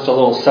not just a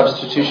little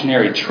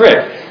substitutionary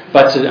trick,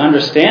 but to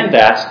understand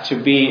that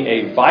to be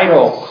a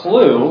vital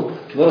clue,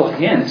 little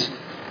hint,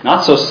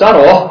 not so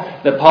subtle,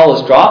 that Paul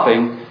is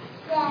dropping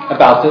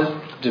about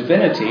the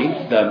divinity,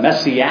 the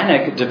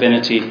messianic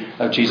divinity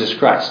of Jesus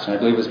Christ. And I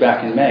believe it was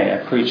back in May. I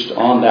preached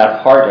on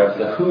that part of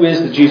the who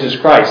is the Jesus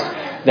Christ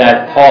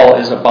that Paul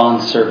is a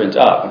bondservant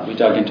of. And we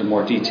dug into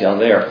more detail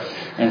there.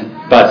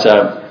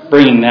 But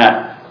bringing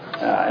that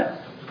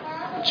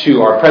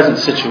to our present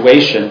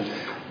situation,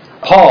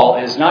 Paul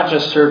is not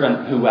just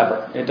serving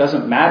whoever. It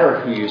doesn't matter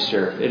who you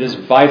serve. It is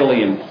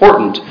vitally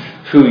important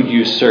who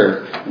you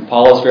serve. And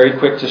Paul is very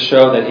quick to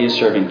show that he is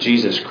serving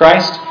Jesus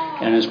Christ.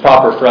 And it's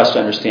proper for us to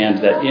understand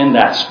that in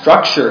that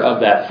structure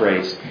of that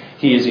phrase,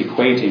 he is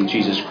equating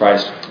Jesus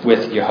Christ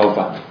with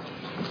Jehovah.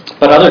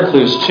 But other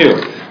clues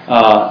too.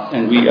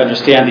 And we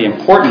understand the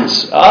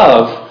importance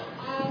of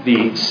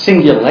the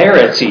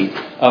singularity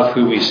of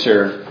who we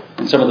serve.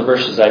 In some of the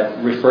verses I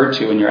referred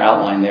to in your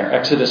outline there.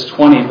 Exodus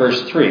 20,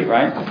 verse 3,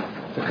 right?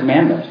 The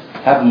commandment.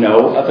 Have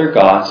no other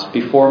gods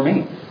before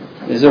me.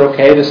 Is it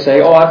okay to say,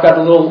 oh, I've got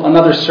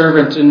another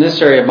servant in this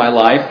area of my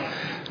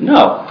life?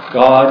 No.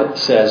 God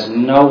says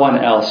no one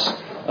else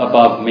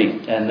above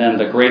me. And then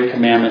the great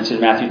commandments in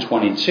Matthew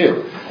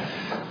 22.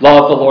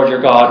 Love the Lord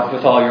your God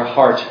with all your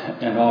heart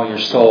and all your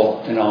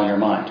soul and all your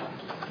mind.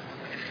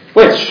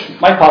 Which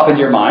might pop into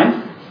your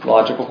mind.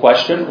 Logical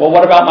question. Well,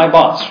 what about my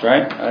boss,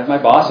 right? I have my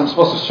boss. I'm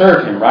supposed to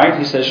serve him, right?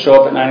 He says show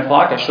up at 9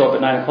 o'clock. I show up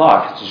at 9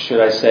 o'clock. Should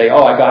I say,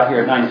 oh, I got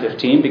here at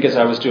 9:15 because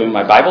I was doing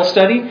my Bible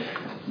study?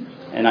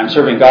 And I'm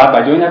serving God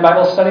by doing that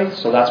Bible study,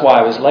 so that's why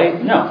I was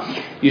late? No.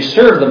 You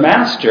serve the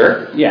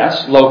master,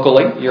 yes,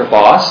 locally, your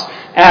boss,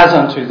 as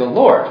unto the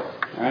Lord.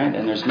 All right?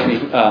 And there's many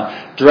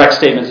direct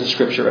statements in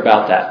Scripture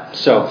about that.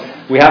 So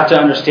we have to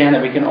understand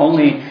that we can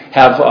only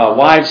have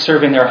wives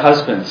serving their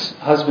husbands,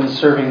 husbands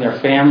serving their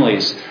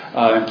families,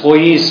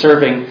 employees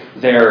serving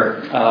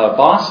their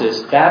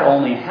bosses. That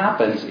only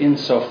happens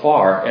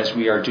insofar as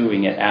we are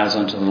doing it as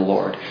unto the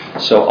Lord.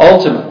 So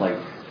ultimately,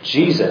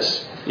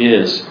 Jesus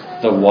is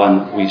the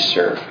one we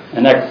serve.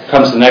 And that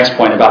comes to the next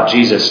point about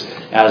Jesus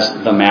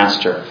as the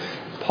master.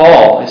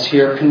 Paul is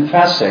here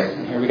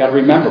confessing. Here we got to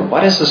remember,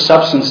 what is the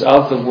substance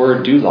of the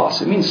word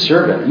doulos? It means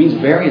servant. It means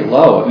very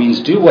low. It means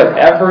do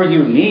whatever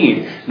you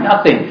need.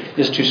 Nothing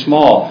is too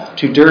small,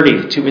 too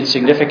dirty, too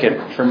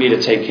insignificant for me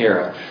to take care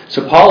of.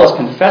 So Paul is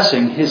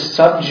confessing his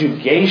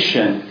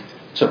subjugation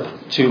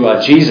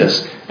to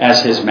Jesus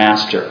as his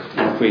master.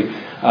 And if we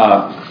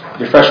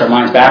refresh our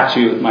minds back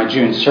to my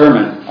June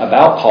sermon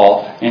about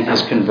Paul and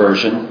his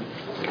conversion,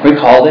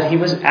 recall that he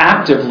was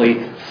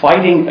actively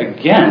fighting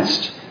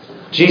against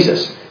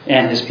Jesus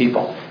and his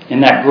people.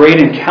 In that great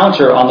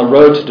encounter on the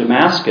road to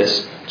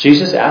Damascus,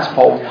 Jesus asked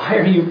Paul, "Why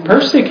are you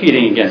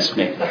persecuting against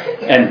me?"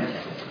 And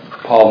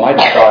Paul might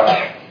have thought,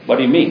 "What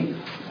do you mean?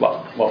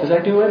 What was I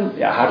doing?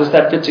 Yeah, how does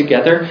that fit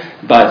together?"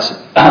 But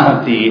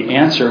the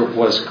answer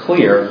was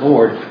clear.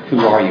 "Lord,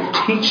 who are you?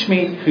 Teach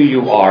me who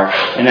you are."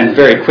 And then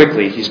very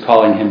quickly he's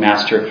calling him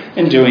master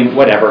and doing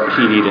whatever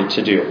he needed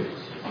to do.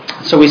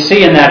 So we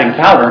see in that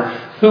encounter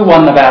who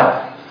won the battle.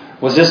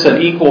 Was this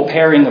an equal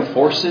pairing of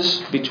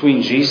forces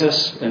between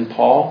Jesus and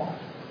Paul?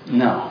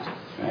 No.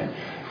 Right?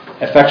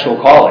 Effectual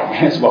calling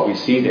is what we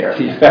see there.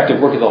 The effective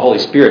work of the Holy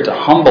Spirit to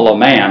humble a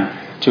man,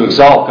 to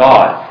exalt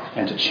God,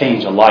 and to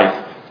change a life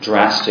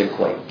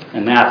drastically.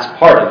 And that's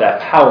part of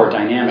that power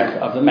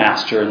dynamic of the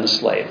master and the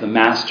slave, the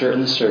master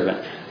and the servant.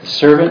 The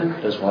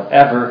servant does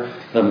whatever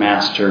the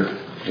master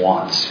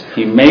wants.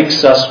 He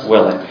makes us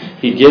willing.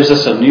 He gives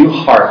us a new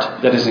heart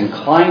that is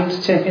inclined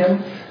to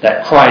him,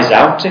 that cries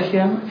out to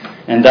him,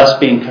 and thus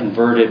being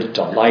converted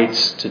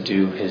delights to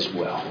do his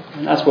will.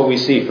 And that's what we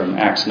see from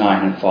Acts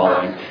 9 and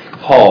following.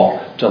 Paul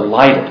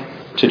delighted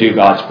to do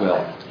God's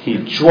will. He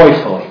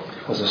joyfully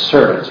was a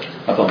servant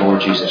of the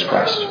Lord Jesus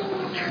Christ.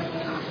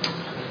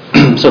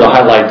 So to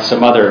highlight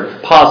some other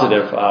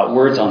positive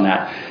words on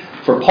that.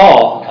 For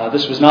Paul,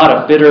 this was not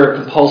a bitter,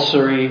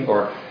 compulsory,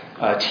 or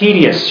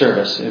tedious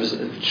service. It was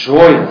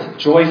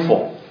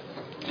joyful.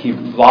 He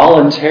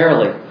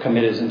voluntarily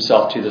committed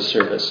himself to the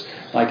service,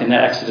 like in the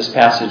Exodus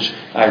passage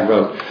I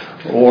wrote.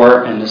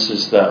 Or, and this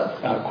is the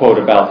quote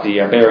about the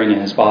bearing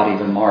in his body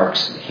the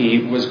marks. He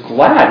was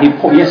glad.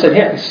 He said,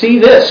 "Hey, see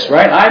this,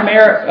 right? I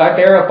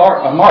bear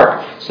a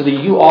mark so that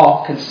you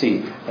all can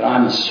see that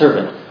I'm a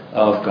servant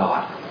of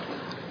God."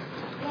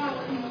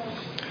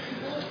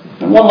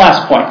 And one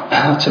last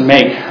point to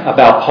make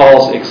about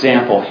Paul's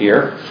example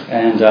here.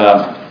 And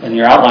in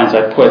your outlines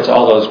I put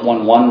all those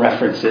 1:1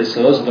 references.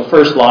 So those are the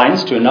first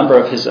lines to a number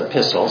of his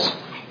epistles.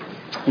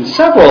 In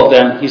several of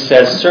them, he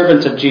says,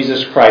 "servant of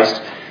Jesus Christ."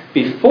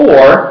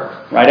 Before,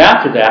 right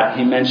after that,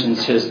 he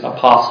mentions his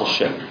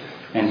apostleship.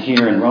 And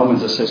here in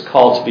Romans it says,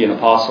 "called to be an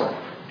apostle."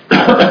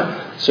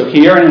 So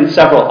here and in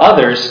several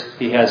others,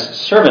 he has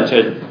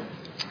servanthood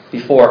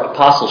before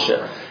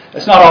apostleship.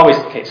 It's not always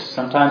the case.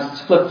 Sometimes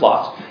it's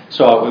flip-flopped.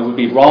 So it would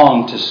be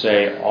wrong to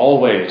say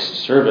always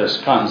service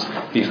comes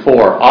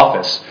before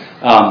office.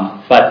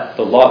 But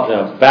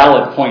the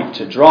valid point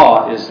to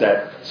draw is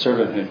that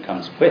servanthood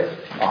comes with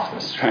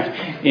office. Right?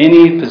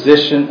 Any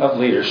position of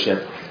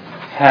leadership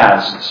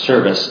has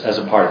service as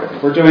a part of it.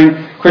 If we're doing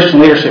Christian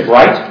leadership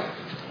right,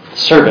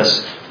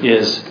 service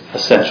is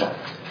essential.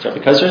 So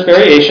because there's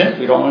variation,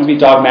 we don't want to be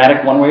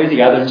dogmatic one way or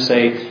the other and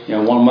say,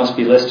 one must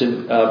be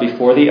listed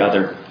before the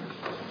other.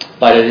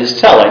 But it is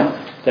telling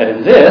that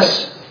in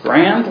this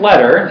grand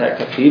letter, that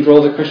cathedral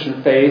of the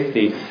Christian faith,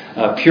 the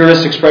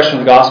purest expression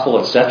of the gospel,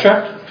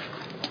 etc.,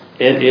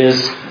 it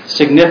is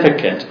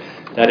significant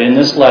that in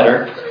this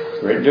letter,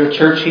 written to a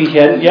church he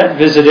hadn't yet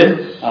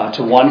visited,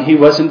 to one he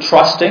was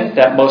entrusting,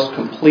 that most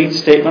complete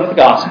statement of the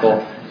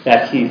gospel,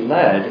 that he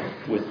led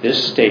with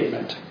this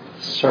statement,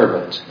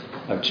 servant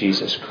of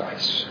Jesus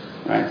Christ.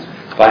 Right?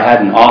 If I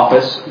had an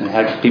office and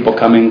had people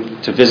coming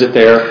to visit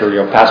there for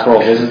your pastoral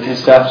visits and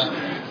stuff,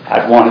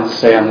 I'd want it to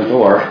say on the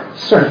door,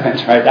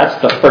 servant, right? That's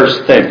the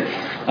first thing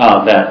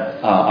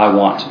that I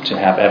want to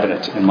have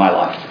evident in my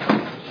life.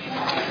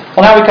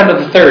 Well, now we come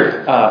to the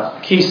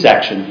third key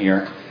section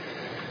here.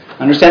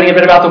 Understanding a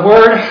bit about the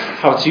Word,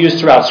 how it's used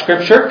throughout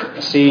Scripture,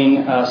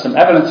 seeing some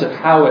evidence of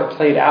how it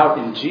played out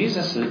in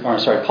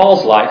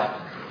Paul's life.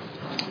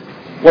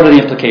 What are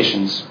the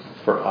implications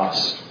for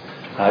us?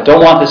 I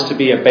don't want this to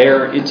be a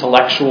bare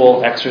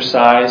intellectual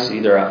exercise,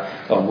 either a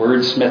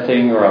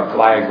wordsmithing or a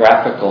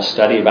biographical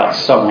study about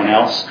someone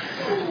else,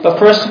 but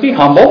for us to be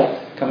humble,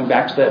 coming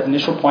back to that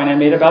initial point I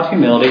made about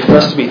humility, for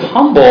us to be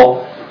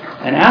humble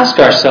and ask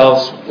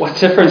ourselves, what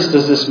difference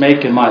does this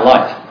make in my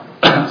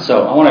life?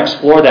 So I want to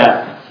explore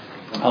that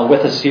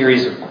with a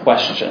series of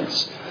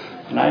questions.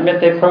 And I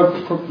admit they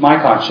pricked my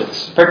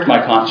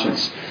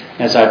conscience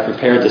as I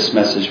prepared this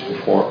message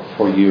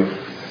for you.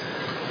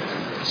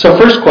 So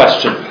first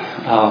question,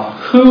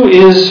 who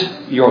is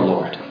your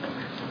Lord?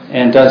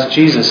 And does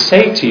Jesus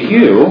say to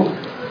you,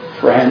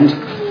 friend,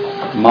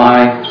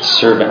 my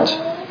servant?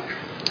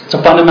 It's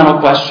a fundamental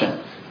question.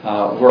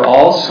 We're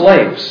all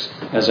slaves,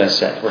 as I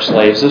said. We're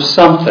slaves of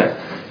something.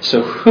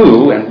 So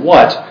who and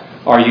what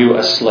are you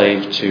a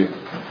slave to?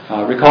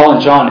 Recall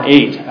in John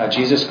 8,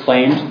 Jesus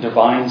claimed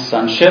divine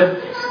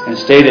sonship and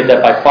stated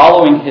that by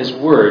following his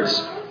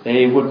words,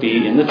 they would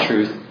be in the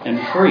truth and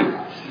free.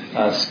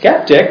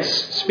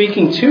 Skeptics,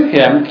 speaking to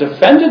him,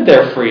 defended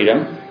their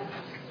freedom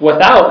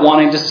without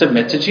wanting to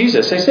submit to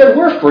Jesus. They said,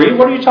 we're free.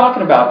 What are you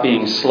talking about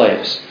being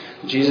slaves?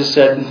 Jesus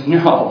said,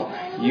 no,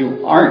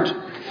 you aren't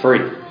free.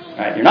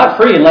 Right? You're not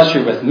free unless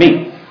you're with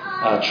me.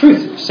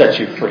 Truth sets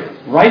you free.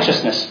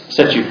 Righteousness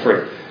sets you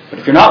free. But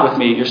if you're not with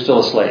me, you're still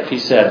a slave. He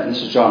said, and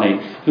this is John 8,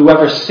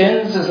 whoever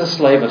sins is a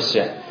slave of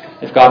sin.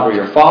 If God were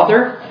your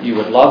father, you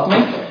would love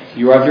me.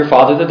 You are of your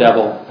father the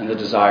devil, and the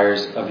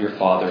desires of your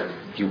father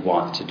you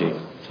want to do.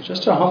 So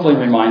just a humbling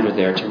reminder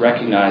there to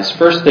recognize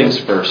first things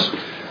first.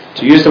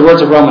 To use the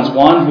words of Romans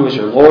 1, who is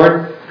your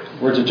Lord,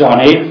 words of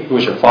John 8, who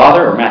is your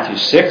Father, or Matthew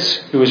 6,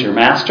 who is your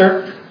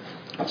Master.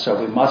 So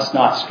we must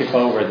not skip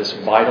over this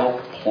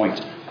vital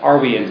point. Are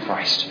we in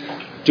Christ?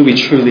 Do we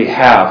truly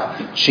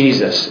have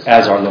Jesus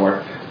as our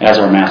Lord, as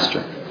our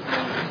Master?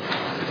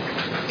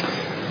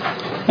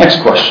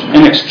 Next question.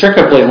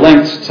 Inextricably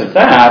linked to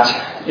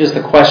that is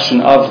the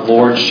question of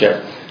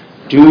lordship.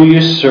 Do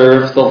you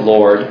serve the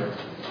Lord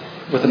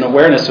with an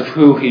awareness of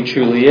who he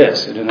truly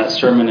is? And in that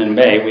sermon in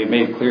May, we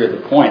made clear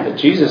the point that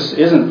Jesus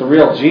isn't the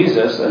real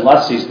Jesus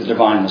unless he's the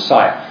divine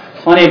Messiah.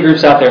 Plenty of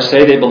groups out there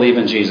say they believe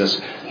in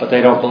Jesus, but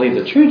they don't believe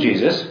the true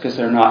Jesus because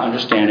they're not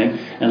understanding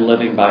and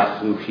living by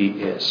who he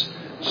is.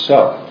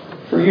 So,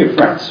 for you,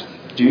 friends,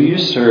 do you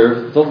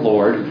serve the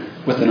Lord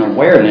with an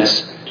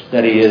awareness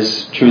that he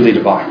is truly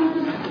divine?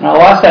 And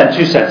I'll ask that in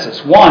two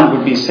senses. One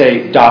would be,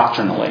 say,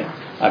 doctrinally.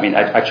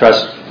 I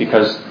trust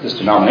because this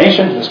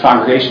denomination, this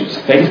congregation is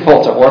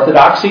faithful to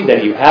orthodoxy,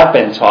 that you have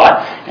been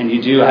taught, and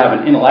you do have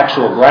an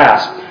intellectual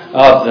grasp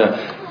of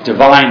the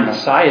divine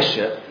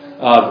messiahship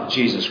of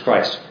Jesus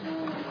Christ.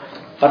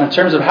 But in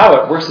terms of how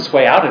it works its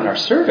way out in our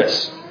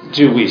service,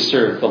 do we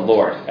serve the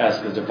Lord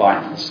as the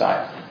divine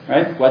Messiah?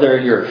 Right? Whether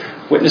you're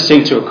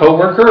witnessing to a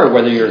coworker, or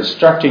whether you're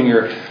instructing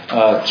your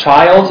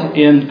child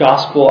in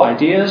gospel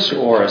ideas,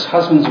 or as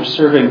husbands are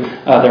serving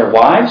their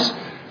wives,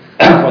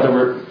 whether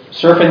we're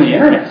surfing the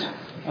internet,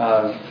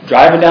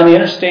 driving down the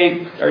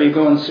interstate, are you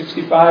going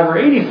 65 or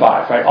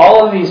 85? Right?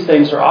 All of these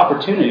things are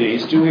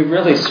opportunities. Do we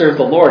really serve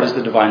the Lord as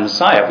the divine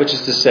Messiah? Which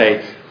is to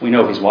say, we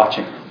know he's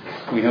watching.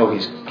 We know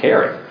he's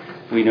caring.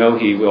 We know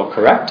he will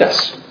correct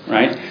us.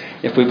 Right?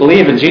 If we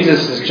believe in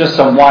Jesus as just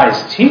some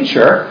wise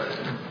teacher,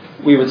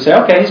 we would say,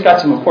 okay, he's got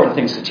some important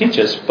things to teach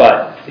us,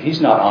 but he's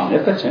not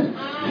omnipotent.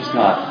 He's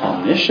not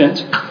omniscient.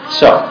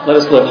 So let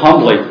us live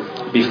humbly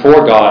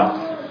before God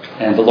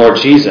and the Lord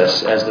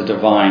Jesus as the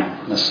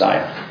divine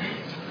Messiah.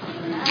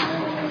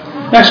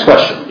 Next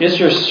question. Is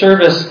your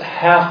service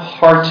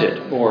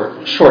half-hearted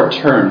or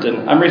short-termed?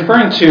 And I'm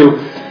referring to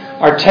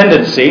our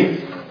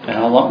tendency, and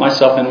I'll lump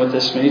myself in with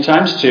this many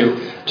times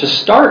too, to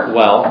start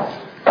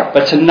well,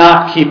 but to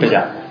not keep it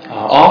up.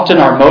 Often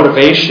our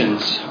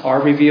motivations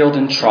are revealed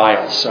in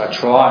trials.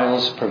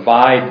 Trials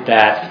provide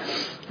that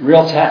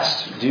real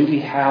test. Do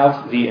we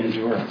have the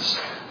endurance?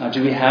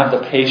 Do we have the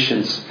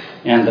patience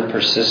and the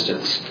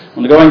persistence?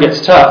 When the going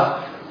gets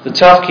tough, the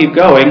tough keep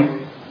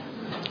going,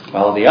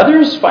 while the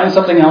others find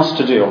something else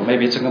to do.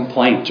 Maybe it's a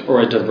complaint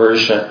or a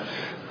diversion.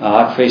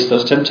 I've faced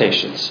those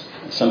temptations.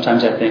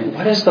 Sometimes I think,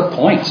 what is the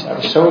point? I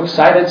was so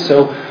excited,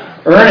 so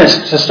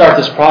earnest to start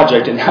this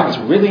project, and now it's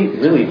really,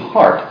 really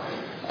hard.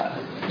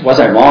 Was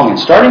I wrong in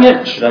starting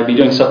it? Should I be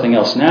doing something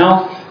else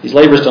now? These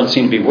labors don't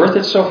seem to be worth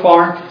it so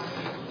far.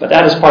 But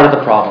that is part of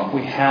the problem.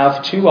 We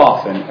have too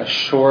often a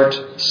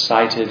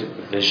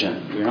short-sighted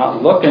vision. We're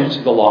not looking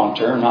to the long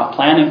term, not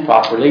planning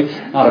properly,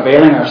 not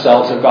availing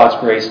ourselves of God's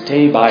grace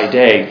day by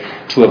day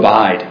to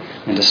abide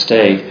and to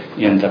stay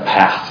in the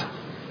path.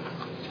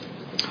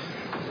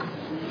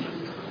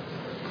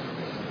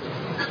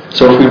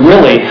 So if we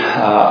really,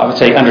 I would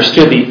say,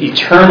 understood the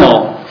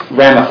eternal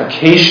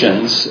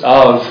ramifications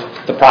of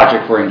the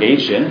project we're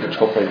engaged in, which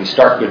hopefully we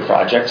start good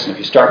projects, and if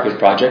you start good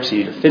projects, you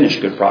need to finish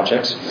good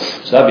projects.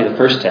 So that would be the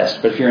first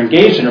test. But if you're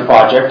engaged in a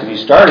project and you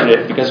started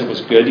it because it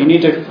was good, you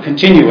need to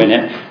continue in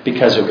it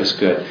because it was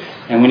good.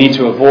 And we need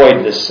to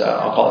avoid this,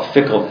 I'll call it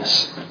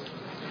fickleness.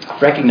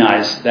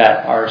 Recognize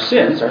that our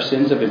sins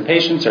of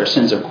impatience, our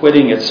sins of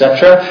quitting,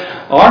 etc.,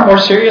 are more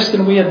serious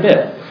than we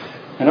admit.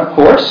 And of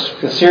course,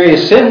 the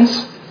serious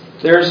sins,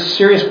 there's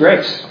serious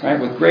grace, right?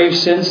 With grave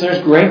sins,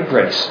 there's great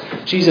grace.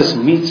 Jesus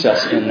meets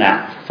us in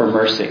that for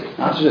mercy.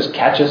 Not to just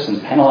catch us and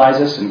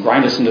penalize us and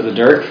grind us into the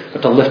dirt,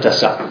 but to lift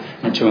us up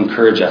and to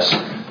encourage us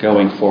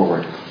going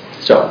forward.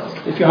 So,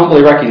 if you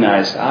humbly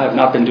recognize, I have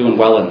not been doing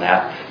well in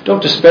that,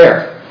 don't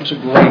despair. There's a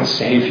great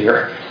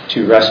Savior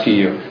to rescue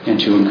you and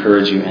to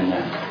encourage you in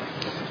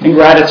that. And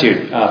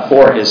gratitude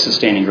for his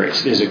sustaining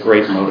grace is a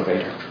great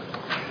motivator.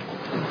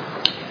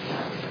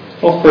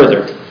 Go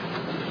further.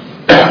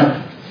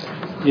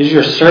 Is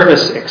your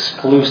service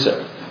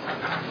exclusive?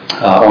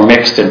 or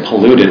mixed and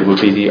polluted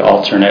would be the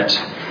alternate.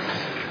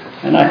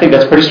 And I think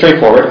that's pretty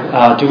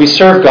straightforward. Do we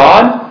serve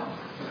God,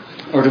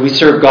 or do we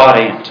serve God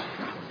and?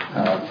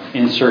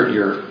 Insert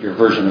your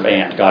version of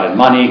and. God in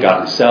money,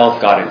 God in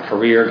self, God in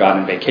career, God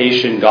in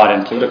vacation, God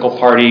in political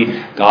party,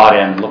 God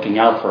in looking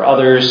out for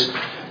others,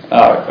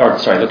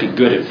 looking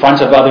good in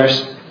front of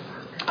others,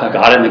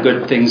 God in the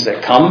good things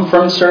that come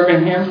from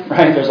serving Him,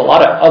 right? There's a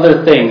lot of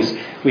other things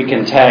we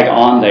can tag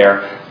on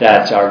there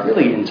that are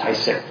really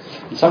enticing.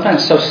 And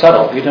sometimes so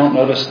subtle, we don't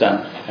notice them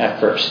at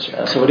first.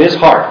 So it is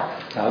hard.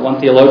 One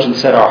theologian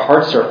said our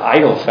hearts are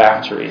idol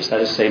factories, that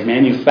is to say,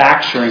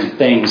 manufacturing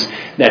things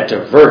that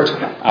divert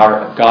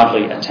our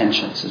godly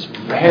attentions. It's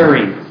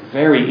very,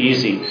 very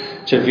easy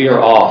to veer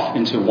off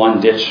into one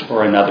ditch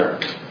or another.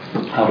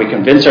 We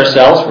convince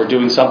ourselves we're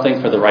doing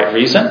something for the right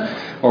reason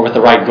or with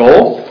the right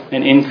goal,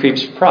 and in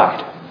creeps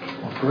pride,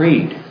 or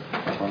greed,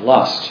 or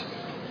lust.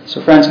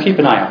 So friends, keep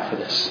an eye out for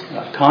this.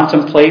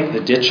 Contemplate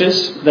the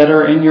ditches that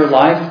are in your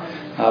life,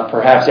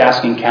 perhaps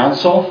asking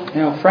counsel.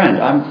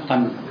 Friend,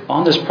 I'm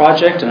on this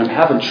project and I'm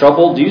having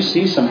trouble. Do you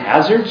see some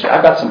hazards?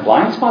 I've got some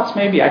blind spots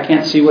maybe. I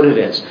can't see what it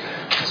is.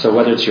 So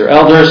whether it's your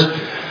elders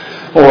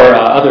or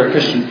other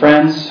Christian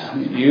friends,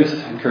 youth,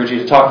 I encourage you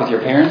to talk with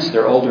your parents.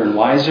 They're older and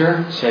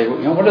wiser. Say,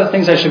 what are the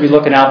things I should be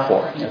looking out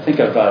for? Think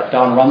of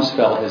Don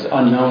Rumsfeld, his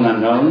unknown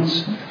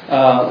unknowns.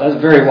 That's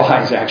very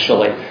wise,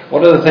 actually.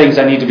 What are the things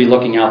I need to be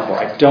looking out for?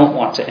 I don't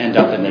want to end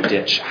up in the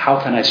ditch.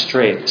 How can I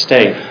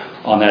stay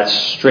on that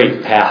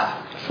straight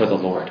path for the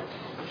Lord?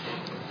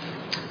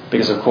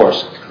 Because, of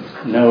course,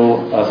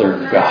 no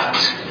other gods.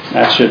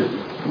 That should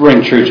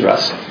ring true to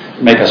us,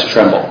 make us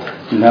tremble.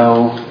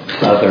 No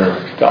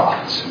other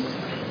gods.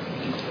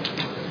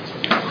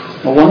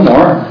 Well, one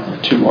more,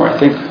 two more, I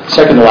think.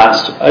 Second to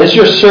last. Is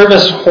your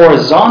service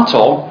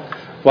horizontal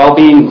while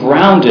being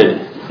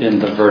grounded in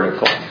the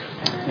vertical?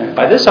 And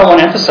by this, I want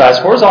to emphasize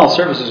horizontal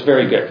service is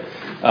very good.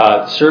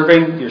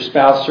 Serving your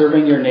spouse,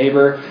 serving your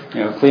neighbor,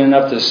 cleaning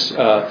up this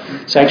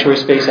sanctuary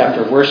space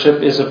after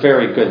worship is a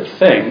very good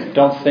thing.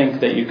 Don't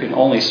think that you can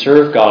only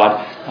serve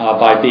God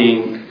by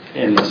being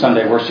in the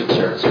Sunday worship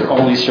service. You're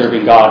only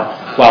serving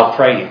God while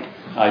praying.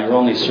 You're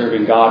only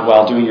serving God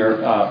while doing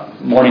your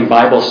morning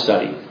Bible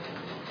study.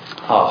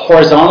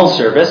 Horizontal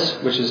service,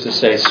 which is to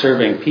say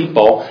serving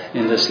people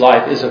in this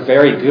life, is a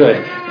very good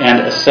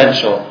and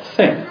essential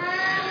thing.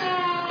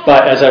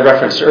 But as I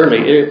referenced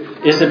earlier,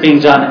 is it being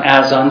done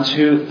as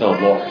unto the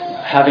Lord?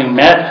 Having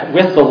met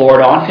with the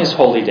Lord on His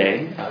holy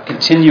day,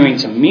 continuing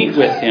to meet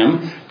with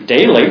Him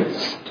daily,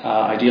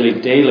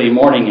 ideally daily,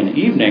 morning and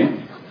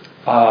evening,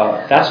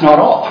 that's not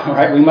all,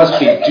 right? We must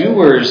be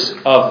doers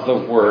of the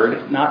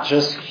Word, not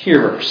just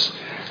hearers.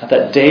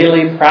 That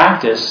daily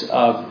practice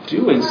of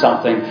doing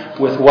something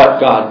with what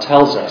God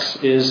tells us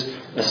is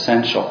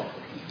essential.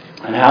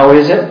 And how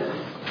is it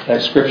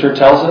that Scripture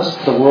tells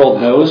us the world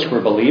knows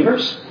we're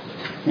believers?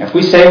 If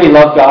we say we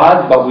love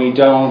God, but we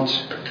don't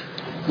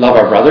love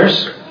our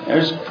brothers,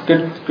 there's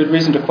good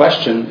reason to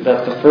question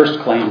that the first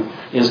claim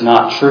is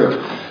not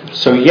true.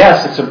 So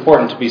yes, it's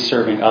important to be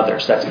serving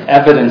others. That's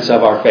evidence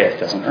of our faith.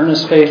 Doesn't earn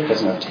us faith,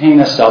 doesn't obtain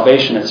us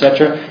salvation,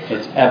 etc.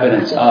 It's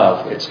evidence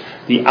of. It's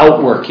the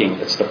outworking,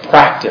 it's the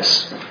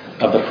practice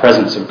of the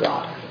presence of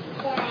God.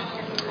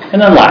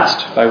 And then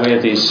last, by way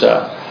of these,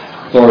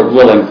 Lord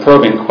willing,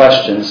 probing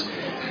questions,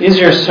 is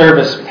your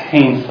service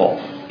painful?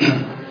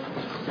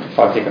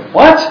 Probably thinking,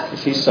 what?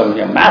 Is he some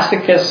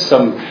masochist,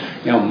 some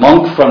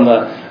monk from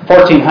the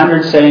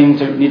 1400s saying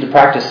you need to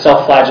practice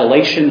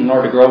self-flagellation in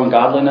order to grow in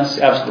godliness?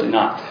 Absolutely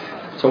not.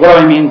 So what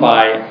do I mean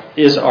by,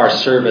 is our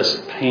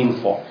service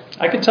painful?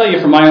 I can tell you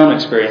from my own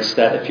experience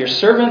that if your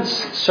servants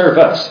serve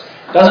us,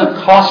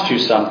 doesn't cost you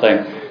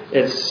something,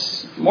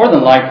 it's more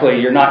than likely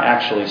you're not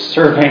actually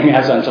serving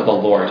as unto the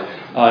Lord.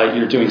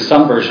 You're doing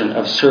some version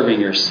of serving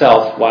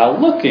yourself while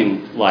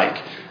looking like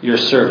you're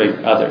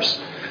serving others.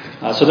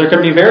 So there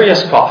can be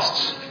various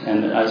costs,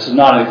 and this is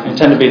not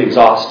intended to be an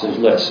exhaustive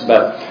list,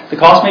 but the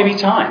cost may be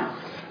time,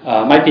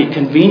 might be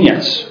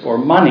convenience, or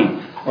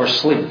money, or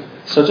sleep.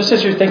 So just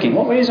as you're thinking,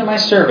 what ways am I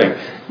serving?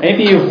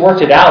 Maybe you've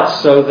worked it out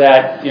so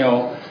that,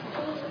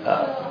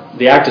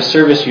 the act of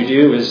service you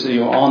do is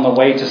on the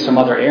way to some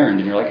other errand,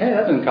 and you're like, hey,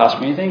 that doesn't cost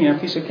me anything, a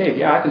piece of cake.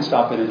 Yeah, I can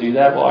stop in and do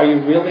that. Well, are you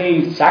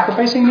really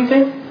sacrificing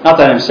anything? Not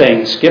that I'm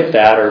saying skip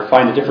that or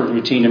find a different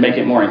routine to make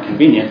it more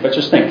inconvenient, but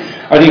just think,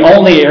 are the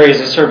only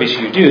areas of service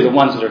you do the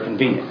ones that are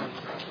convenient?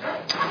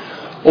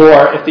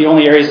 Or if the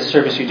only areas of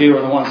service you do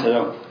are the ones that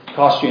don't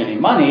cost you any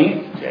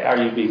money,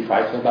 are you being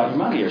prideful about your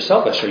money or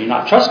selfish? Are you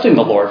not trusting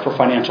the Lord for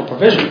financial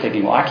provision,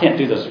 thinking, well, I can't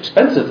do those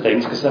expensive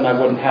things because then I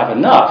wouldn't have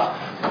enough?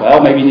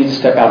 Well, maybe you need to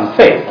step out in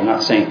faith. I'm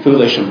not saying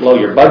foolish and blow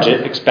your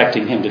budget,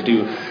 expecting Him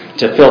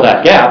to fill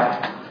that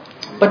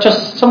gap, but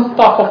just some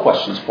thoughtful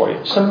questions for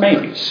you, some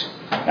maybes.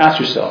 Ask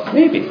yourself,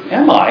 maybe,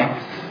 am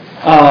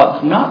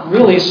I not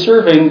really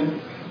serving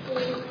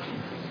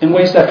in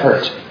ways that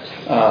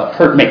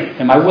hurt me?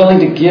 Am I willing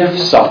to give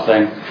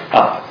something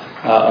up?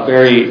 A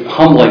very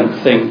humbling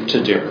thing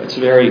to do. It's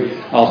very,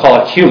 I'll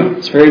call it human.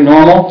 It's very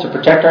normal to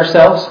protect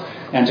ourselves.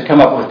 and to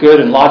come up with good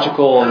and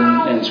logical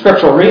and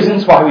scriptural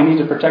reasons why we need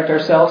to protect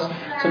ourselves.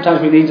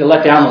 Sometimes we need to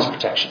let down those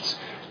protections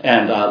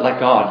and let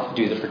God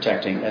do the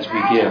protecting as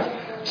we give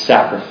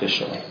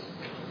sacrificially.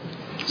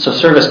 So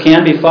service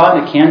can be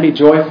fun, it can be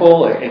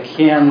joyful, it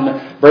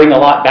can bring a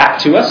lot back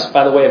to us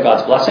by the way of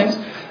God's blessings,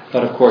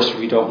 but of course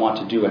we don't want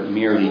to do it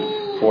merely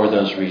for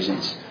those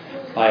reasons.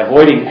 By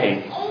avoiding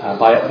pain,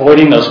 by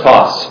avoiding those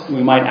costs,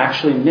 we might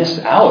actually miss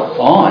out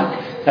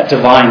on that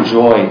divine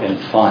joy and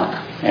fun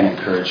and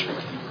encouragement.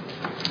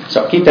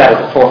 So keep that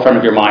at the forefront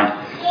of your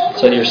mind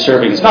so that your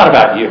serving is not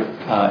about you,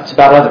 it's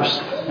about others,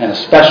 and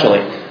especially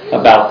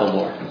about the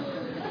Lord.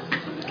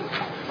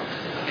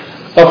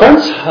 Well,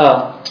 friends,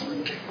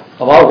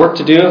 a lot of work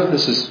to do.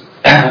 This is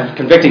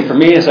convicting for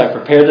me as I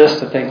prepare this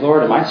to think,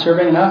 Lord, am I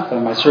serving enough?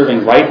 Am I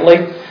serving rightly?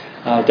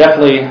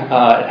 Definitely,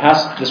 it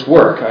has this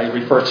work I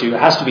refer to. It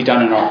has to be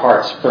done in our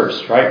hearts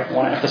first, right? I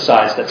want to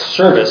emphasize that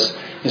service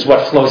is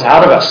what flows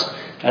out of us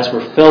as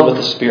we're filled with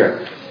the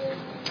Spirit.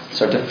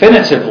 So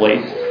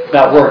definitively,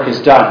 that work is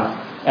done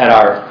at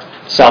our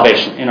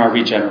salvation, in our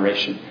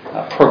regeneration.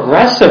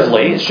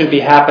 Progressively, it should be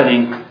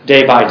happening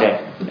day by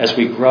day as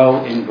we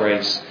grow in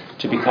grace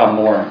to become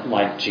more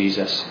like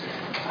Jesus.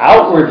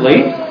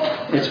 Outwardly,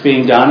 it's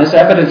being done as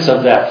evidence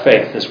of that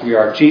faith, as we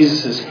are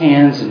Jesus'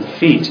 hands and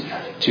feet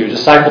to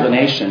disciple the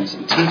nations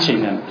and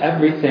teaching them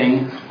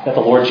everything that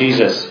the Lord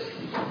Jesus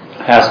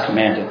has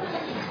commanded.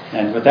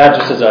 And with that,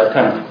 just as a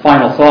kind of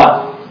final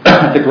thought,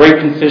 the Great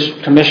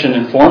Commission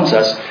informs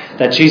us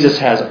that Jesus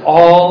has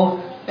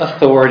all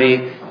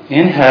authority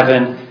in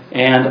heaven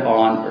and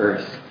on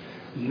earth.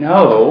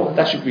 Know,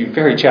 that should be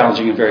very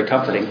challenging and very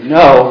comforting,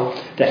 know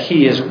that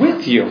He is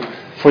with you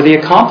for the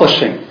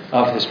accomplishing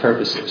of His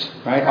purposes.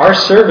 Right? Our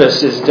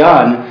service is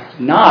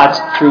done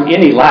not through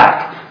any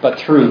lack, but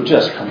through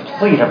just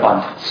complete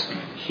abundance.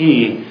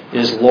 He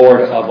is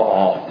Lord of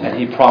all, and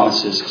He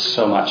promises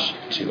so much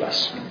to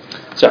us.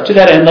 So to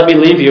that end, let me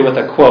leave you with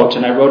a quote,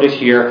 and I wrote it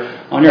here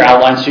on your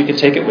outline so you can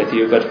take it with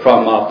you, but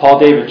from Paul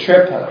David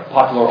Tripp, a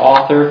popular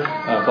author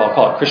of, I'll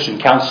call it Christian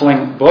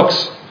counseling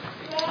books.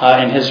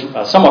 In his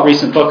somewhat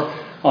recent book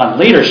on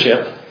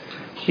leadership,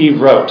 he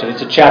wrote, and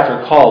it's a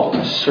chapter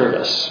called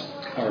Service,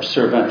 or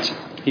Servant.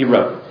 He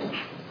wrote,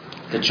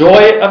 "The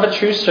joy of a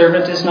true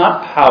servant is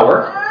not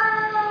power.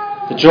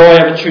 The joy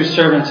of a true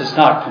servant is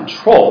not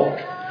control.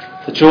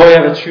 The joy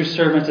of a true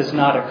servant is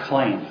not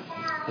acclaim.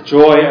 The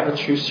joy of a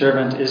true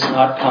servant is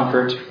not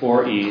comfort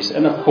or ease.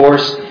 And of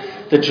course,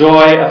 the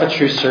joy of a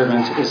true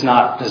servant is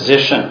not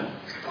position.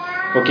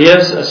 What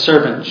gives a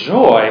servant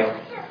joy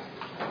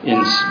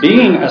in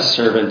being a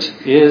servant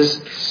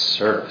is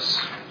service."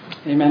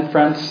 Amen,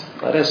 friends?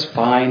 Let us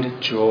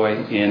find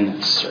joy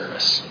in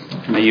service.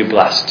 May you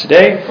bless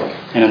today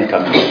and in the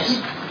coming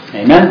days.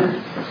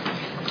 Amen?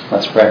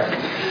 Let's pray.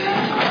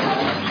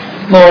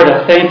 Lord,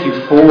 I thank you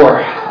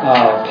for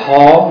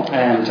Paul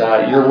and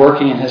your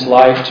working in his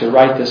life to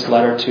write this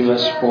letter to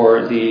us,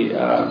 for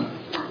the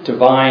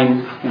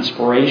divine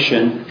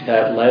inspiration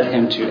that led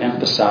him to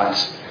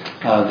emphasize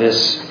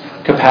this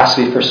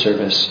capacity for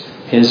service,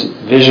 his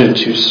vision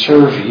to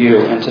serve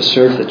you and to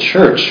serve the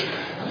church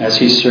as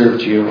he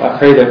served you. I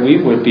pray that we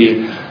would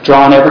be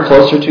drawn ever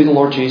closer to the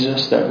Lord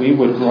Jesus, that we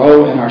would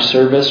grow in our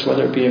service,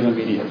 whether it be of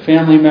immediate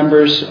family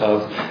members,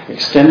 of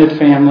extended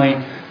family,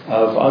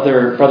 of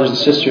other brothers and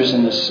sisters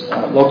in this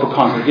local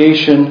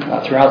congregation,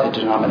 throughout the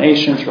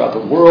denomination, throughout the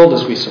world,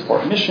 as we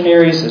support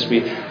missionaries, as we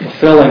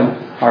fulfilling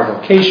our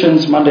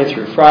vocations Monday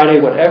through Friday,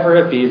 whatever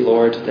it be,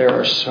 Lord, there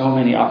are so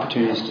many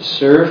opportunities to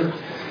serve,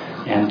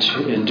 and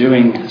in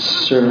doing the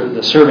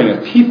serving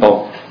of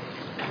people,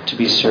 to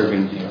be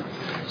serving you.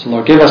 So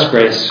Lord, give us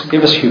grace,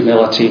 give us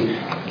humility,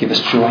 give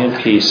us joy and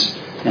peace,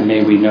 and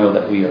may we know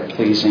that we are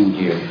pleasing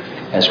you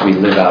as we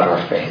live out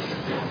our faith.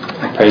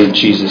 I pray in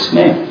Jesus'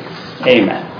 name. Amen.